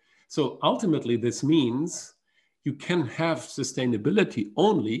 So ultimately, this means you can have sustainability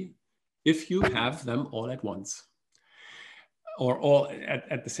only if you have them all at once, or all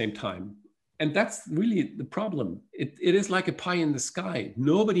at the same time. And that's really the problem. It is like a pie in the sky.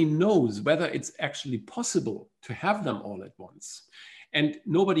 Nobody knows whether it's actually possible to have them all at once. And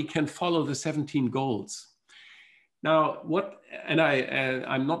nobody can follow the 17 goals. Now,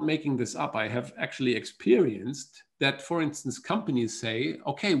 I'm not making this up. I have actually experienced that, for instance, companies say,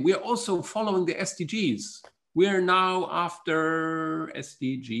 okay, we're also following the SDGs. We're now after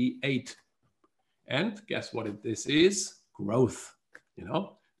SDG 8. And guess what this is? Growth, you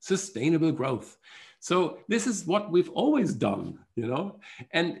know, sustainable growth. So this is what we've always done, you know.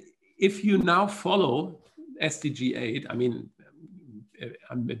 And if you now follow SDG 8, I mean,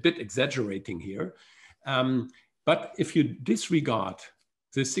 I'm a bit exaggerating here, but if you disregard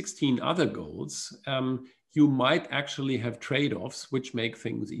the 16 other goals, you might actually have trade-offs which make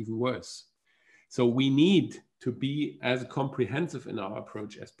things even worse. So we need to be as comprehensive in our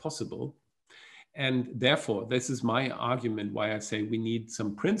approach as possible. And therefore, this is my argument why I say we need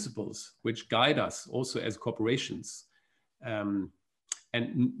some principles which guide us also as corporations. And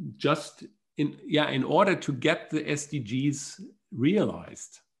just in order to get the SDGs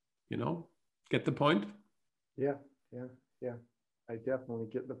realized, you know, get the point? Yeah. I definitely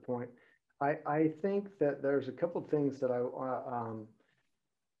get the point. I think that there's a couple of things that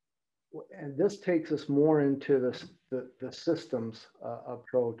and this takes us more into the systems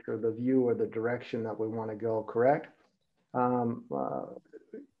approach, or the view, or the direction that we want to go, correct? Um, uh,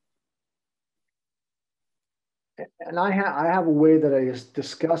 and I have a way that I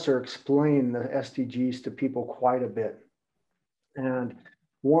discuss or explain the SDGs to people quite a bit. And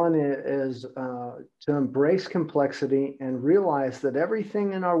one is to embrace complexity and realize that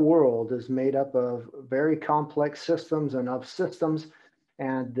everything in our world is made up of very complex systems and of systems.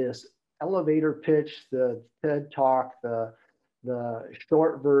 And this elevator pitch, the TED Talk, the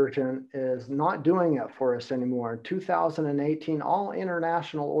short version is not doing it for us anymore. In 2018, all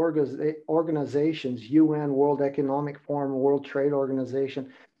international organizations, UN, World Economic Forum, World Trade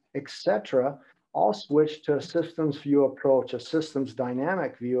Organization, etc., all switched to a systems view approach, a systems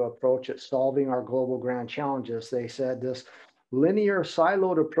dynamic view approach at solving our global grand challenges. They said this linear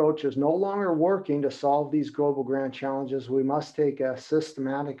siloed approach is no longer working to solve these global grand challenges. We must take a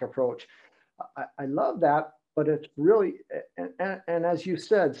systematic approach. I love that, but it's really, and as you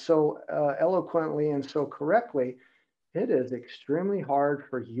said so eloquently and so correctly, it is extremely hard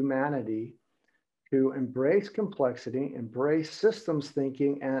for humanity to embrace complexity, embrace systems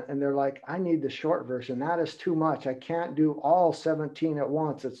thinking, and they're like, I need the short version. That is too much. I can't do all 17 at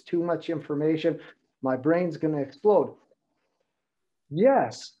once. It's too much information. My brain's going to explode.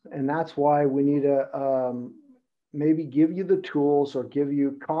 Yes, and that's why we need to maybe give you the tools, or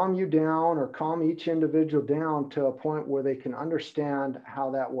calm you down, or calm each individual down to a point where they can understand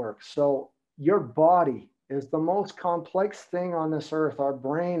how that works. So your body is the most complex thing on this earth. Our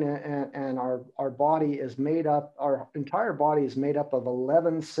brain and our body is made up, our entire body is made up of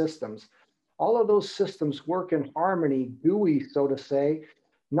 11 systems. All of those systems work in harmony, GUI, so to say.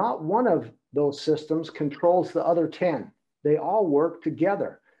 Not one of those systems controls the other 10. They all work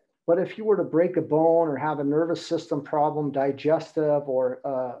together. But if you were to break a bone, or have a nervous system problem, digestive, or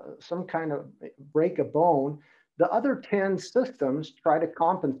some kind of break a bone, the other 10 systems try to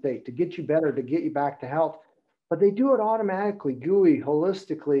compensate to get you better, to get you back to health, but they do it automatically, GUI,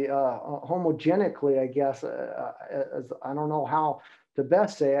 holistically, homogenically, I guess. I don't know how to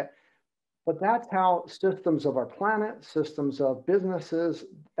best say it, but that's how systems of our planet, systems of businesses,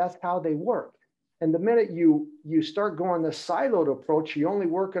 that's how they work. And the minute you start going this siloed approach, you're only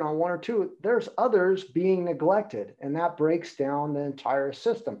working on one or two, there's others being neglected, and that breaks down the entire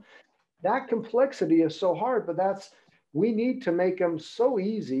system. That complexity is so hard, but we need to make them so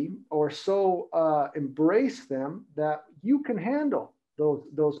easy, or so embrace them, that you can handle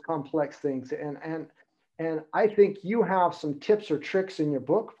those complex things. And I think you have some tips or tricks in your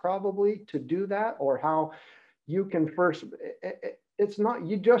book probably to do that, or how you can first, it's not,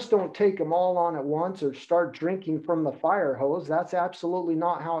 you just don't take them all on at once, or start drinking from the fire hose. That's absolutely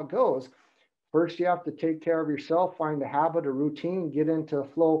not how it goes. First, you have to take care of yourself, find a habit, a routine, get into a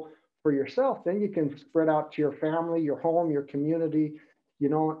flow for yourself. Then you can spread out to your family, your home, your community,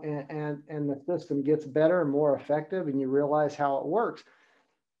 and the system gets better and more effective, and you realize how it works.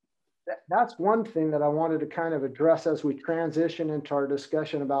 That's one thing that I wanted to kind of address as we transition into our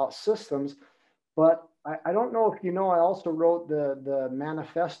discussion about systems. But I don't know if you know, I also wrote the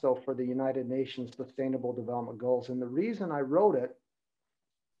manifesto for the United Nations Sustainable Development Goals. And the reason I wrote it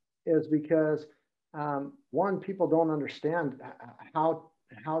is because, one, people don't understand how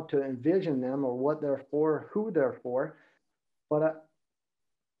to envision them, or what they're for, who they're for. But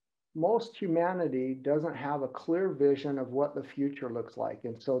most humanity doesn't have a clear vision of what the future looks like.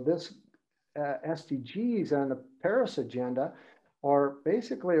 And so this SDGs and the Paris Agenda are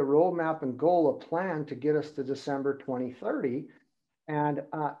basically a roadmap and goal, a plan to get us to December 2030. And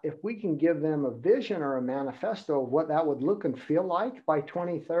if we can give them a vision or a manifesto of what that would look and feel like by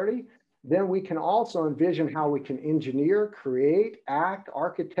 2030, then we can also envision how we can engineer, create, act,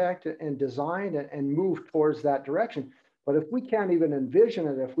 architect, and design, and move towards that direction. But if we can't even envision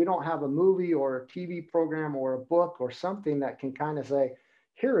it, if we don't have a movie or a TV program or a book or something that can kind of say,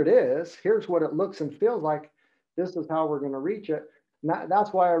 here it is, here's what it looks and feels like, this is how we're going to reach it.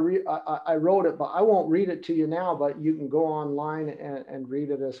 That's why I wrote it, but I won't read it to you now, but you can go online and read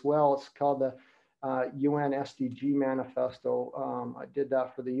it as well. It's called the UN SDG Manifesto. I did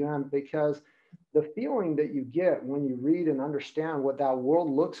that for the UN because the feeling that you get when you read and understand what that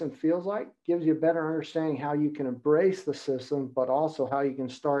world looks and feels like gives you a better understanding how you can embrace the system, but also how you can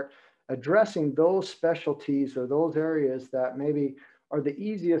start addressing those specialties or those areas that maybe are the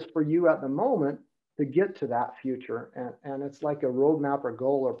easiest for you at the moment to get to that future. And it's like a roadmap or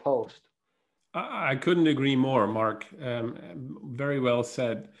goal or post. I couldn't agree more, Mark. Very well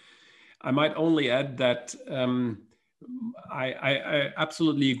said. I might only add that I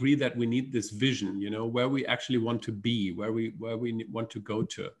absolutely agree that we need this vision, where we actually want to be, where we want to go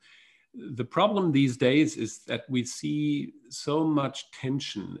to. The problem these days is that we see so much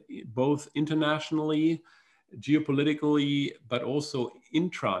tension, both internationally, geopolitically, but also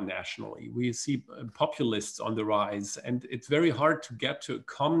intranationally. We see populists on the rise, and it's very hard to get to a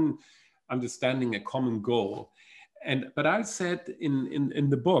common understanding, a common goal. But I said in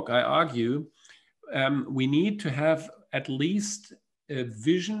the book, I argue we need to have at least a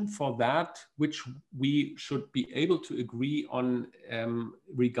vision for that which we should be able to agree on,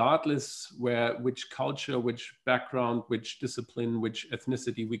 regardless which culture, which background, which discipline, which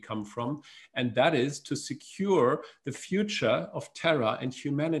ethnicity we come from. And that is to secure the future of Terra and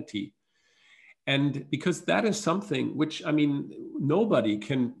humanity. And because that is something which,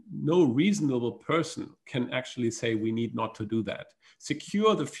 no reasonable person can actually say we need not to do that.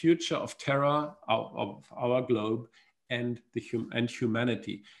 Secure the future of Terra, of our globe, and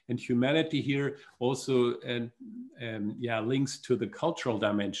humanity. And humanity here also links to the cultural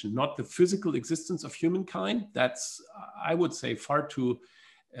dimension, not the physical existence of humankind. That's, I would say, far too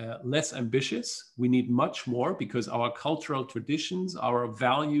less ambitious. We need much more, because our cultural traditions, our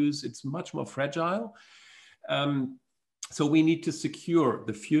values, it's much more fragile. So we need to secure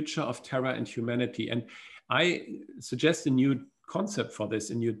the future of Terra and humanity. And I suggest a new concept for this,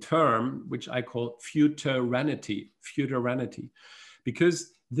 a new term, which I call futuranity,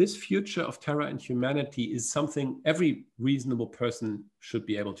 because this future of Terra and humanity is something every reasonable person should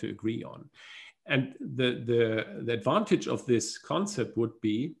be able to agree on. And the advantage of this concept would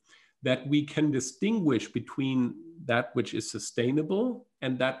be that we can distinguish between that which is sustainable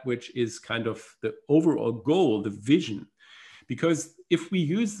and that which is kind of the overall goal, the vision. Because if we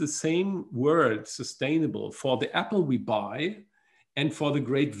use the same word, sustainable, for the apple we buy and for the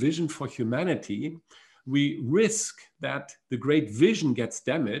great vision for humanity, we risk that the great vision gets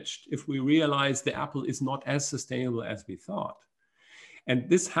damaged if we realize the apple is not as sustainable as we thought. And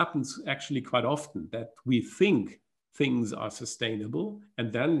this happens actually quite often, that we think things are sustainable,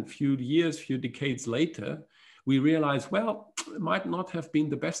 and then few decades later, we realize, well, it might not have been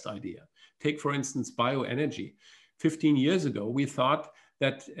the best idea. Take, for instance, bioenergy. 15 years ago, we thought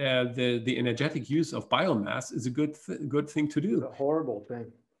that the energetic use of biomass is a good thing to do. It's a horrible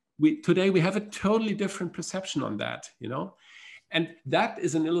thing. Today, we have a totally different perception on that, And that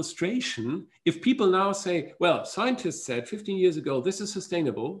is an illustration. If people now say, well, scientists said 15 years ago, this is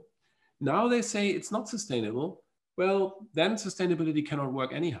sustainable. Now they say it's not sustainable. Well, then sustainability cannot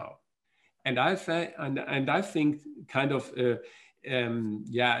work anyhow. And I think kind of an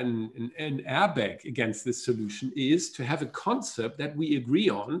airbag against this solution is to have a concept that we agree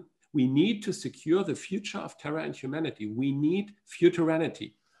on. We need to secure the future of Terra and humanity. We need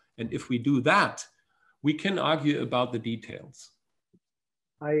futuranity. And if we do that, we can argue about the details.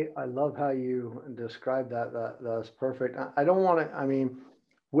 I love how you describe that. That's perfect. I don't want to,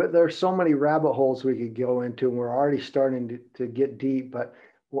 there's so many rabbit holes we could go into, and we're already starting to get deep, but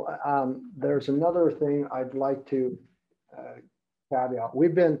there's another thing I'd like to caveat.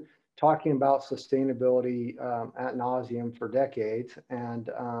 We've been talking about sustainability ad nauseum for decades, and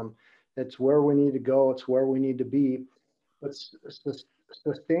it's where we need to go. It's where we need to be. But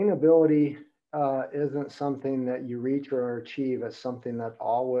sustainability isn't something that you reach or achieve. It's something that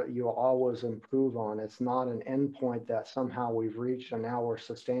you'll always improve on. It's not an endpoint that somehow we've reached and now we're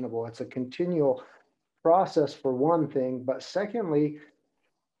sustainable. It's a continual process, for one thing. But secondly,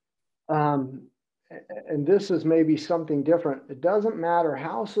 and this is maybe something different, it doesn't matter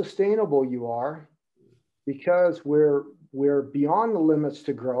how sustainable you are, because we're beyond the limits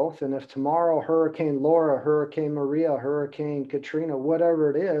to growth. And if tomorrow Hurricane Laura, Hurricane Maria, Hurricane Katrina,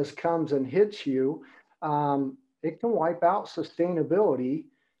 whatever it is, comes and hits you, it can wipe out sustainability.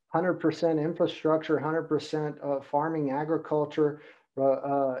 100% infrastructure, 100% farming, agriculture,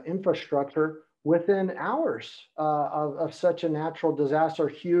 infrastructure within hours of such a natural disaster,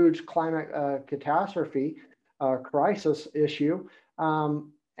 huge climate catastrophe, crisis issue.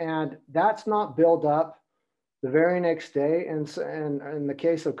 And that's not built up the very next day. And in the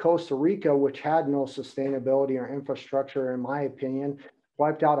case of Costa Rica, which had no sustainability or infrastructure, in my opinion,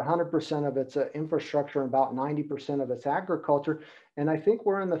 wiped out 100% of its infrastructure and about 90% of its agriculture. And I think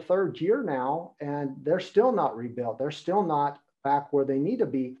we're in the third year now, and they're still not rebuilt. They're still not back where they need to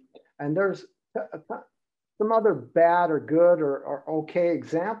be. And there's some other bad or good or okay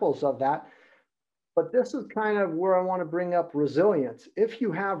examples of that. But this is kind of where I want to bring up resilience. If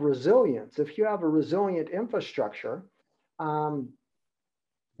you have resilience, if you have a resilient infrastructure, that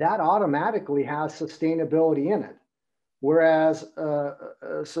automatically has sustainability in it. Whereas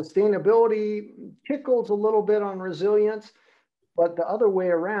sustainability tickles a little bit on resilience, but the other way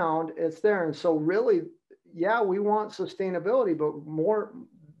around, it's there. And so really, yeah, we want sustainability, but more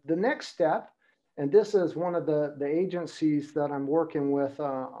the next step, and this is one of the agencies that I'm working with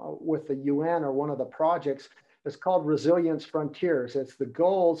the UN, or one of the projects, it's called Resilience Frontiers. It's the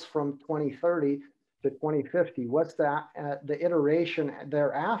goals from 2030 to 2050. What's that, the iteration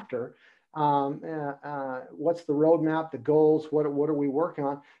thereafter? What's the roadmap, the goals, what are we working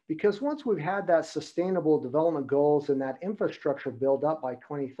on? Because once we've had that sustainable development goals and that infrastructure build up by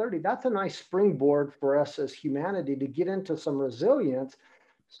 2030, that's a nice springboard for us as humanity to get into some resilience,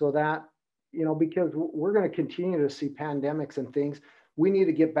 so that, you know, because we're going to continue to see pandemics and things, we need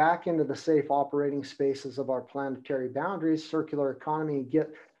to get back into the safe operating spaces of our planetary boundaries, circular economy, and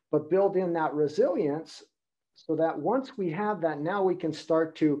but build in that resilience, so that once we have that, now we can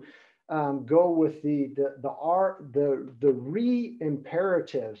start to go with the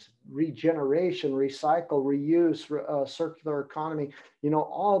imperatives: regeneration, recycle, reuse, circular economy, you know,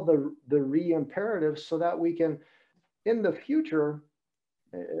 all the imperatives, so that we can, in the future,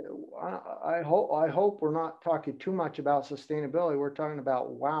 I hope we're not talking too much about sustainability. We're talking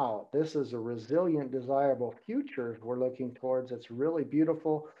about, wow, this is a resilient, desirable future we're looking towards. It's really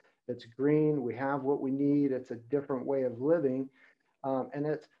beautiful. It's green. We have what we need. It's a different way of living. And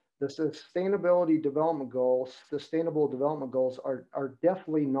it's the sustainable development goals are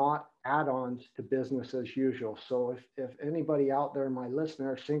definitely not add-ons to business as usual. So if anybody out there, my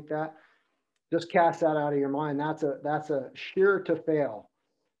listeners, think that, just cast that out of your mind. That's a sure to fail.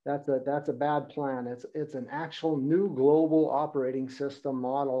 That's a bad plan. It's an actual new global operating system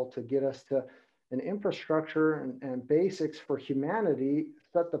model to get us to an infrastructure and basics for humanity,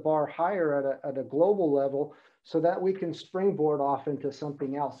 set the bar higher at a global level, so that we can springboard off into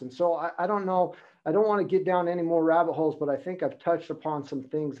something else. And so I don't know, I don't want to get down any more rabbit holes, but I think I've touched upon some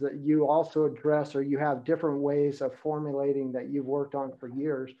things that you also address, or you have different ways of formulating that you've worked on for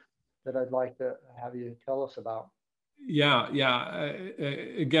years, that I'd like to have you tell us about. Yeah.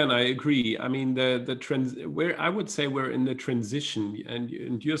 Again, I agree. I mean, where I would say we're in the transition,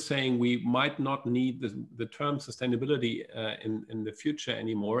 and you're saying we might not need the term sustainability in the future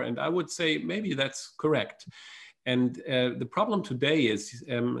anymore. And I would say maybe that's correct. And the problem today is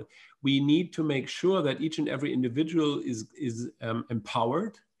we need to make sure that each and every individual is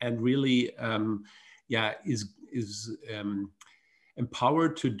empowered, and really, is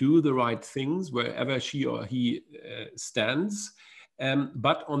empowered to do the right things wherever she or he stands.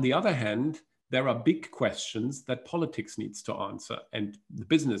 But on the other hand, there are big questions that politics needs to answer and the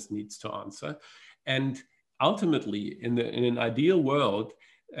business needs to answer. And ultimately, in an ideal world,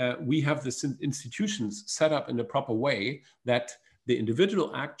 we have the institutions set up in a proper way that the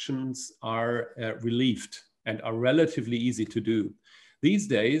individual actions are relieved and are relatively easy to do. These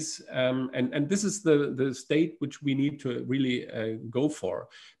days, and this is the state which we need to really go for,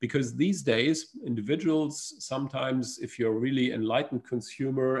 because these days, individuals, sometimes if you're a really enlightened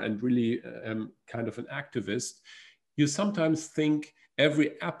consumer and really kind of an activist, you sometimes think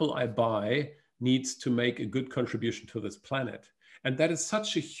every apple I buy needs to make a good contribution to this planet. And that is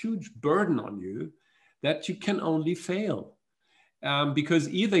such a huge burden on you that you can only fail. Because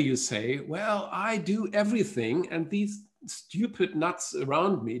either you say, well, I do everything, and these stupid nuts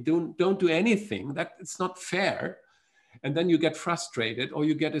around me don't do anything, that it's not fair. And then you get frustrated, or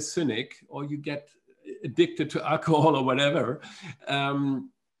you get a cynic, or you get addicted to alcohol or whatever.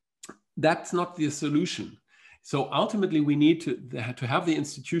 That's not the solution. So ultimately, we need to have the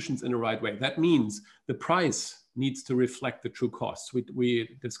institutions in the right way. That means the price needs to reflect the true costs. We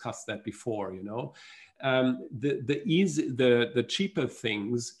discussed that before, you know. The cheaper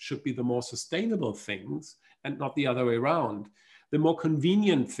things should be the more sustainable things, and not the other way around. The more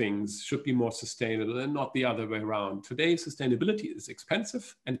convenient things should be more sustainable, and not the other way around. Today, sustainability is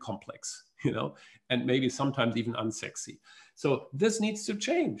expensive and complex, you know, and maybe sometimes even unsexy. So this needs to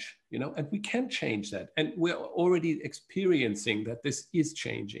change, you know, and we can change that. And we're already experiencing that this is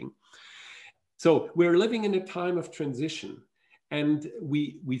changing. So we're living in a time of transition, and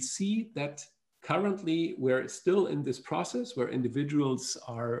we see that currently we're still in this process where individuals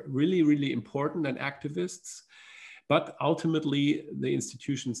are really, really important and activists, but ultimately the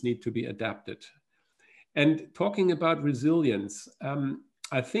institutions need to be adapted. And talking about resilience,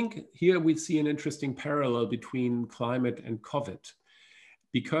 I think here we see an interesting parallel between climate and COVID,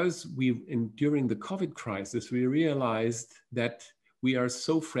 because during the COVID crisis, we realized that we are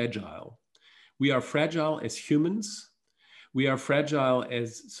so fragile. We are fragile as humans. We are fragile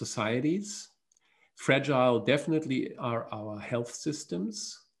as societies. Fragile definitely are our health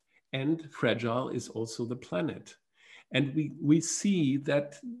systems, and fragile is also the planet. And we see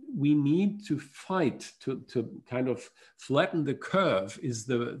that we need to fight to kind of flatten the curve is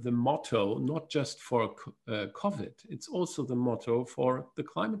the motto, not just for COVID, it's also the motto for the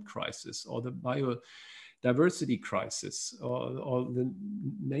climate crisis or the biodiversity crisis or the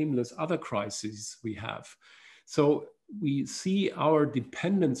nameless other crises we have. So we see our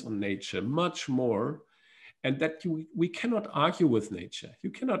dependence on nature much more, and that we cannot argue with nature. You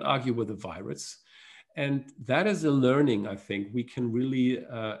cannot argue with a virus. And that is a learning, I think, we can really,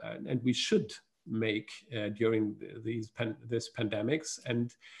 and we should make during this pandemics,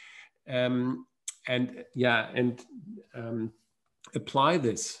 and apply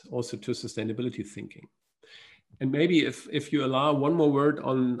this also to sustainability thinking. And maybe if you allow one more word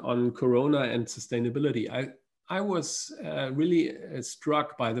on Corona and sustainability, I was really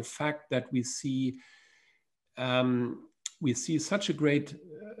struck by the fact that we see such a great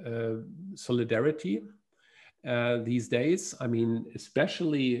solidarity these days. I mean,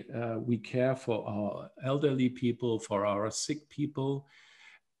 especially we care for our elderly people, for our sick people,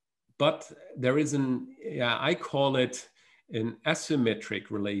 but there is I call it an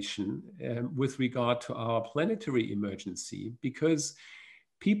asymmetric relation with regard to our planetary emergency, because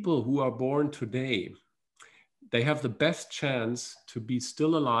people who are born today, they have the best chance to be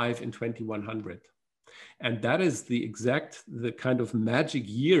still alive in 2100. And that is the kind of magic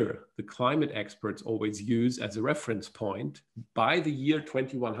year the climate experts always use as a reference point. By the year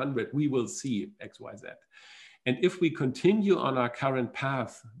 2100, we will see X, Y, Z. And if we continue on our current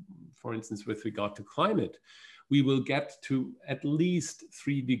path, for instance, with regard to climate, we will get to at least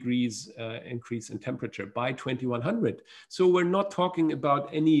 3 degrees increase in temperature by 2100. So we're not talking about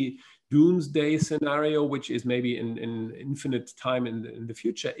any doomsday scenario, which is maybe in infinite time in the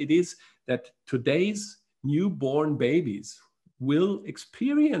future. It is that today's newborn babies will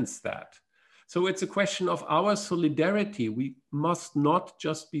experience that. So it's a question of our solidarity. We must not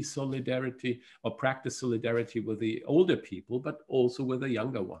just be solidarity or practice solidarity with the older people, but also with the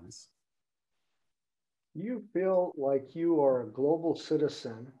younger ones. You feel like you are a global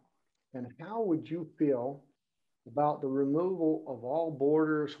citizen, and how would you feel about the removal of all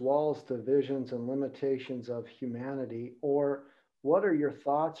borders, walls, divisions, and limitations of humanity? Or what are your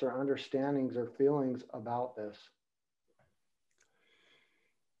thoughts or understandings or feelings about this?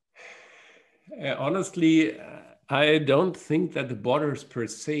 Honestly, I don't think that the borders per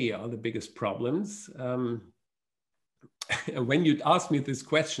se are the biggest problems. When you asked me this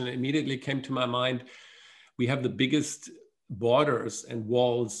question, it immediately came to my mind, we have the biggest borders and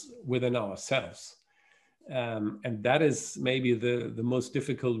walls within ourselves. And that is maybe the most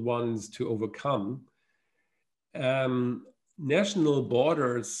difficult ones to overcome. National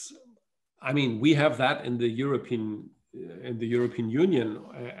borders, I mean, we have that in the European Union,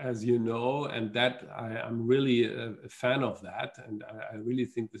 as you know, and that I'm really a fan of that. And I really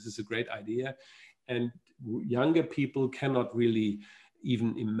think this is a great idea. And younger people cannot really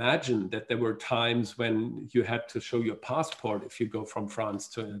even imagine that there were times when you had to show your passport if you go from France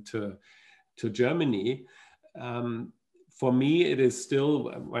to Germany. For me, it is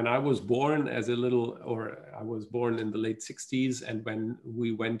still, when I was born I was born in the late 60s, and when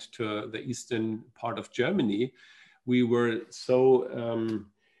we went to the eastern part of Germany, we were so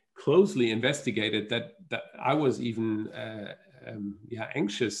closely investigated that I was even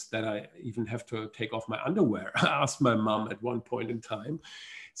anxious that I even have to take off my underwear. I asked my mom at one point in time.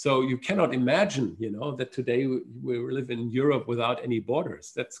 So you cannot imagine, that today we live in Europe without any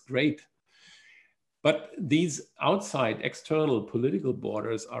borders. That's great. But these outside external political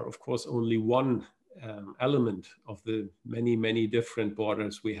borders are, of course, only one element of the many, many different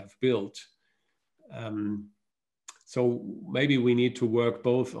borders we have built. So maybe we need to work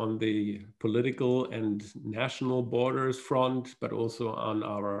both on the political and national borders front, but also on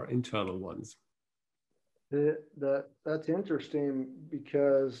our internal ones. That's interesting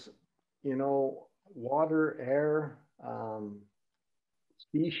because, water, air,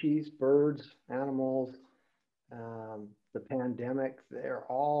 species, birds, animals, the pandemic, they're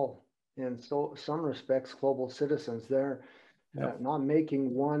all in some respects global citizens. They're not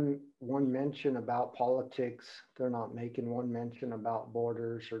making one mention about politics. They're not making one mention about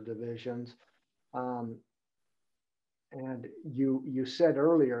borders or divisions. And you said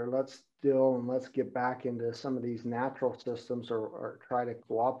earlier, let's get back into some of these natural systems, or try to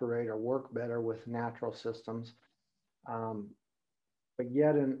cooperate or work better with natural systems. But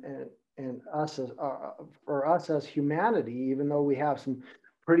yet, for us as humanity, even though we have some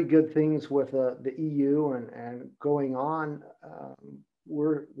pretty good things with the EU and going on,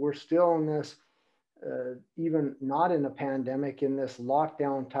 we're still in this, even not in a pandemic, in this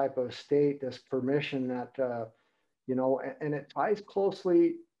lockdown type of state, this permission that and it ties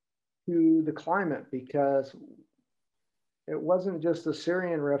closely to the climate, because it wasn't just the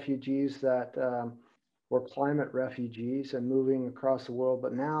Syrian refugees that were climate refugees and moving across the world,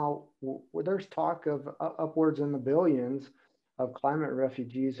 but now there's talk of upwards in the billions of climate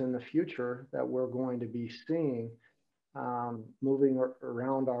refugees in the future that we're going to be seeing moving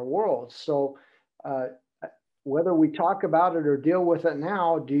around our world. So whether we talk about it or deal with it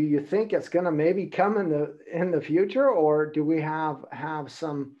now, do you think it's going to maybe come in the future, or do we have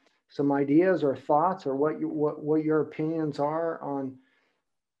some ideas or thoughts, or what your opinions are on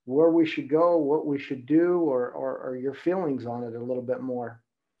where we should go, what we should do, or your feelings on it a little bit more?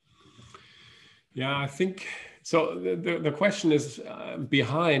 Yeah, I think so. The question is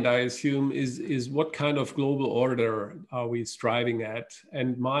behind, I assume, is what kind of global order are we striving at?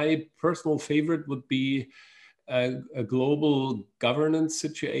 And my personal favorite would be a global governance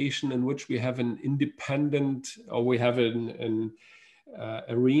situation in which we have an independent, or we have an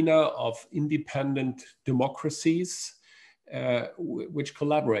arena of independent democracies which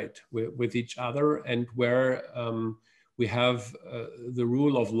collaborate with each other, and where we have the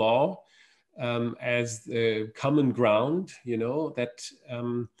rule of law as the common ground,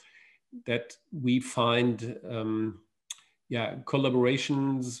 that we find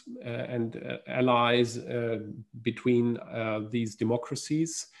collaborations and allies between these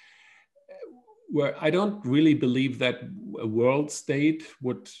democracies, where I don't really believe that a world state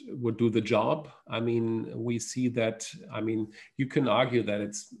would do the job. I mean, we see that, you can argue that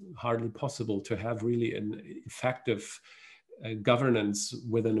it's hardly possible to have really an effective governance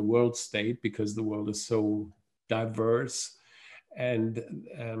within a world state, because the world is so diverse, and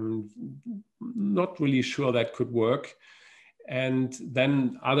not really sure that could work. And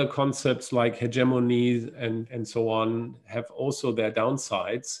then other concepts like hegemony and so on have also their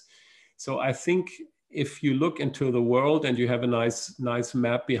downsides. So I think if you look into the world and you have a nice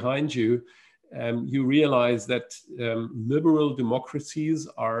map behind you, you realize that liberal democracies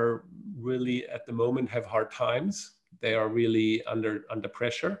are really, at the moment, have hard times. They are really under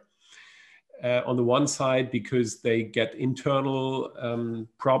pressure. On the one side, because they get internal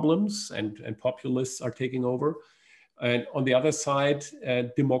problems and populists are taking over. And on the other side,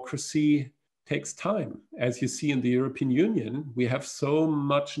 democracy takes time. As you see in the European Union, we have so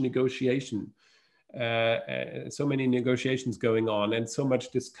much negotiation, so many negotiations going on, and so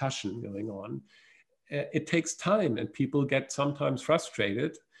much discussion going on. It takes time, and people get sometimes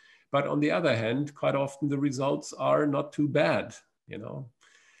frustrated. But on the other hand, quite often the results are not too bad,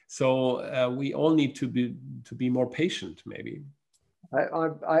 So we all need to be more patient, maybe.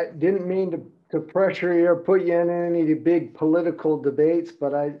 I didn't mean to pressure you or put you in any big political debates,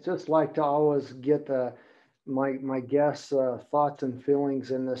 but I just like to always get my guests' thoughts and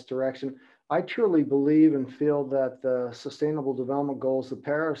feelings in this direction. I truly believe and feel that the Sustainable Development Goals, the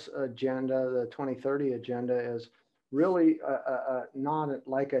Paris Agenda, the 2030 Agenda, is really not,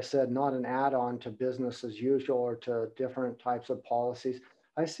 like I said, not an add-on to business as usual or to different types of policies.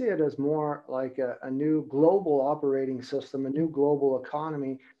 I see it as more like a new global operating system, a new global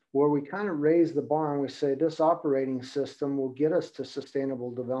economy, where we kind of raise the bar and we say this operating system will get us to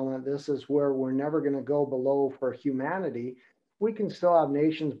sustainable development. This is where we're never going to go below for humanity. We can still have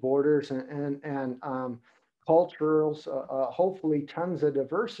nations, borders, and cultures, hopefully tons of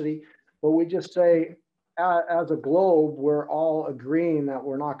diversity, but we just say, as a globe, we're all agreeing that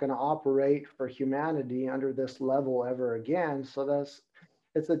we're not going to operate for humanity under this level ever again. So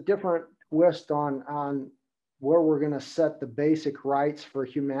it's a different twist on where we're going to set the basic rights for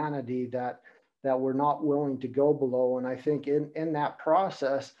humanity that we're not willing to go below. And I think in that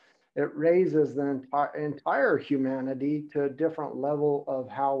process, it raises the entire humanity to a different level of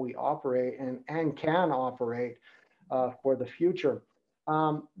how we operate and can operate for the future.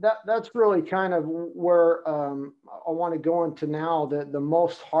 That's really kind of where I want to go into now. The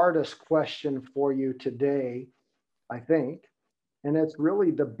most hardest question for you today, I think. And it's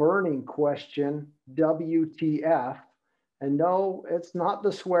really the burning question, WTF. And no, it's not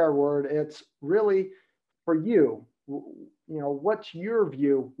the swear word. It's really for you. What's your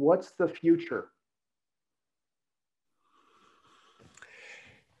view? What's the future?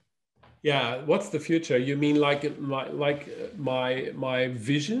 Yeah, what's the future? You mean like my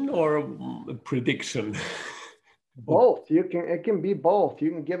vision or a prediction? Both. It can be both. You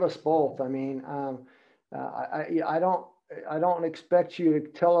can give us both. I mean, I don't expect you to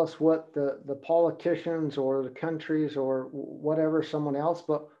tell us what the politicians or the countries or whatever, someone else,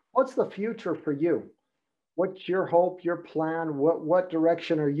 but what's the future for you? What's your hope, your plan? What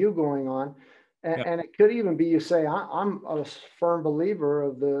direction are you going on? Yeah. And it could even be you say, I'm a firm believer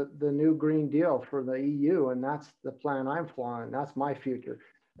of the new Green Deal for the EU, and that's the plan I'm following. That's my future.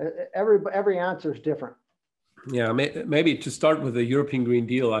 Every answer is different. Yeah, maybe to start with the European Green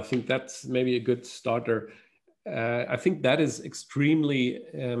Deal, I think that's maybe a good starter. I think that is extremely,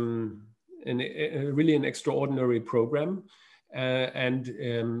 really an extraordinary program. And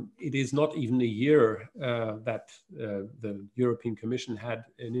it is not even a year that the European Commission had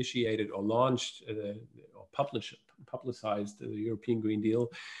initiated or launched or publicized the European Green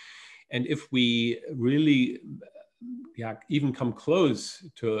Deal. And if we really even come close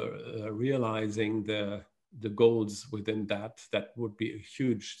to realizing the goals within that, that would be a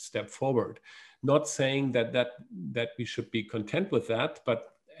huge step forward. Not saying that we should be content with that,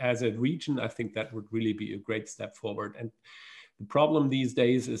 but as a region, I think that would really be a great step forward. And the problem these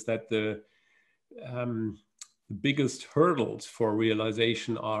days is that the biggest hurdles for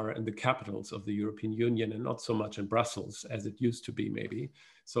realization are in the capitals of the European Union and not so much in Brussels as it used to be, maybe.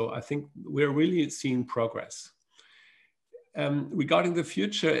 So I think we're really seeing progress. Regarding the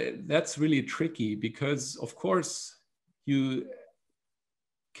future, that's really tricky because, of course, you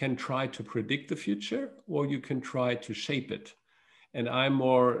can try to predict the future or you can try to shape it. And I'm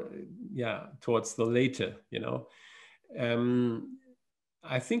more, towards the later,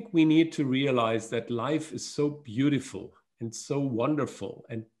 I think we need to realize that life is so beautiful and so wonderful,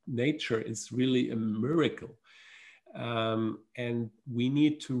 and nature is really a miracle. And we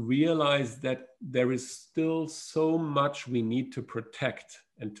need to realize that there is still so much we need to protect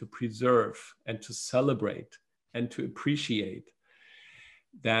and to preserve and to celebrate and to appreciate,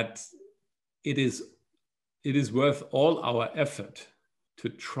 that it is worth all our effort to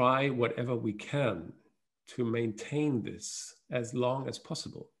try whatever we can to maintain this as long as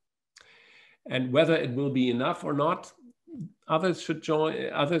possible. And whether it will be enough or not, others should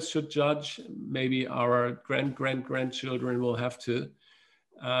judge. Maybe our grandchildren will have to.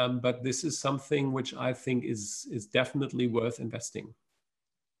 But this is something which I think is definitely worth investing.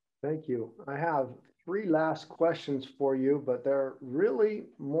 Thank you. I have 3 last questions for you, but they're really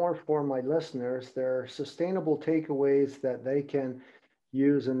more for my listeners. They're sustainable takeaways that they can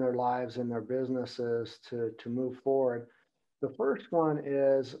use in their lives and their businesses to move forward. The first one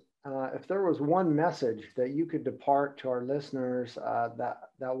is, if there was one message that you could depart to our listeners that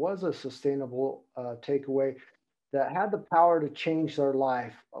was a sustainable takeaway that had the power to change their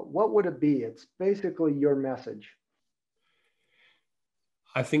life, what would it be? It's basically your message.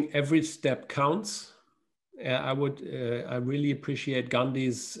 I think every step counts. I really appreciate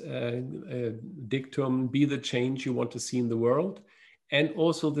Gandhi's dictum, be the change you want to see in the world. And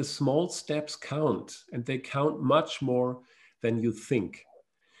also the small steps count, and they count much more than you think.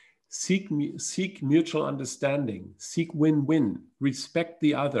 Seek mutual understanding, seek win-win, respect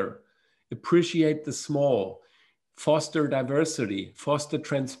the other, appreciate the small, foster diversity, foster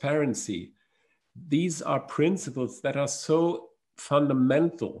transparency. These are principles that are so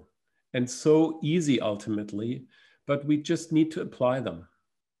fundamental and so easy ultimately, but we just need to apply them.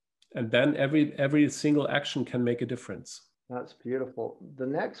 And then every single action can make a difference. That's beautiful. The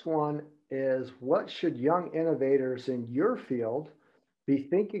next one is, what should young innovators in your field be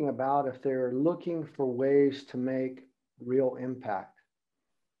thinking about if they're looking for ways to make real impact?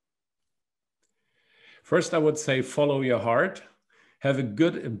 First, I would say follow your heart, have a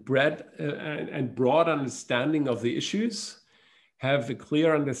good and broad understanding of the issues, have a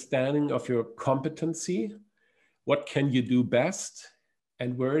clear understanding of your competency, what can you do best,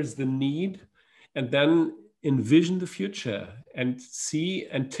 and where is the need, and then envision the future and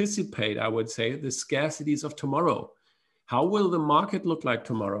anticipate, I would say, the scarcities of tomorrow. How will the market look like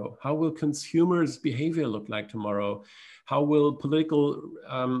tomorrow? How will consumers' behavior look like tomorrow? How will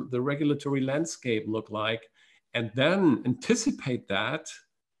the regulatory landscape look like? And then anticipate that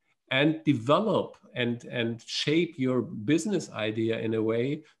and develop and shape your business idea in a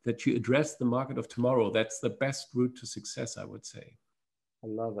way that you address the market of tomorrow. That's the best route to success, I would say. I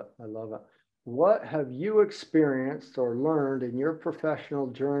love it. I love it. What have you experienced or learned in your professional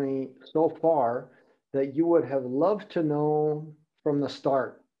journey so far that you would have loved to know from the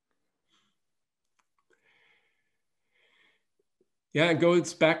start? Yeah, it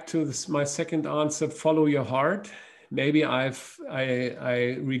goes back to my second answer, follow your heart. Maybe I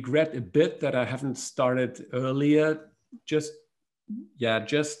regret a bit that I haven't started earlier, just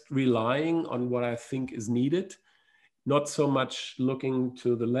relying on what I think is needed. Not so much looking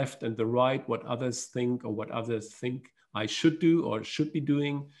to the left and the right, what others think or what others think I should do or should be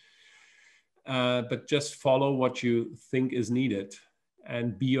doing, but just follow what you think is needed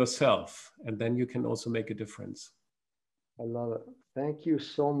and be yourself. And then you can also make a difference. I love it. Thank you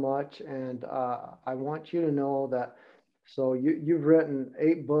so much. And I want you to know that, so you've written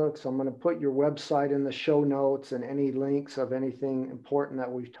 8 books. I'm going to put your website in the show notes and any links of anything important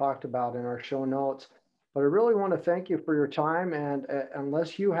that we've talked about in our show notes. But I really want to thank you for your time. And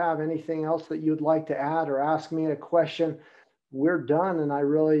unless you have anything else that you'd like to add or ask me a question, we're done. And I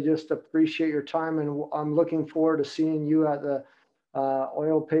really just appreciate your time. And I'm looking forward to seeing you at the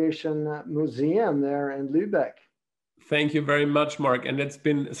Europäischen Museum there in Lübeck. Thank you very much, Mark. And it's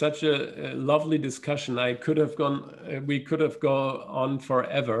been such a lovely discussion. We could have gone on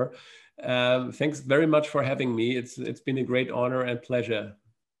forever. Thanks very much for having me. It's been a great honor and pleasure.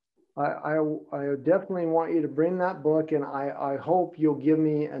 I definitely want you to bring that book, and I hope you'll give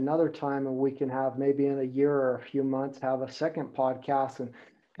me another time and we can have maybe in a year or a few months have a second podcast and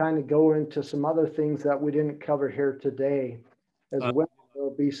kind of go into some other things that we didn't cover here today as well.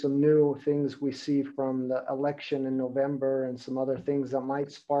 There'll be some new things we see from the election in November and some other things that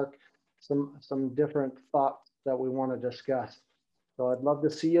might spark some different thoughts that we want to discuss. So I'd love to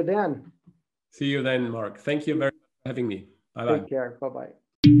see you then. See you then, Mark. Thank you very much for having me. Bye-bye. Take care. Bye-bye.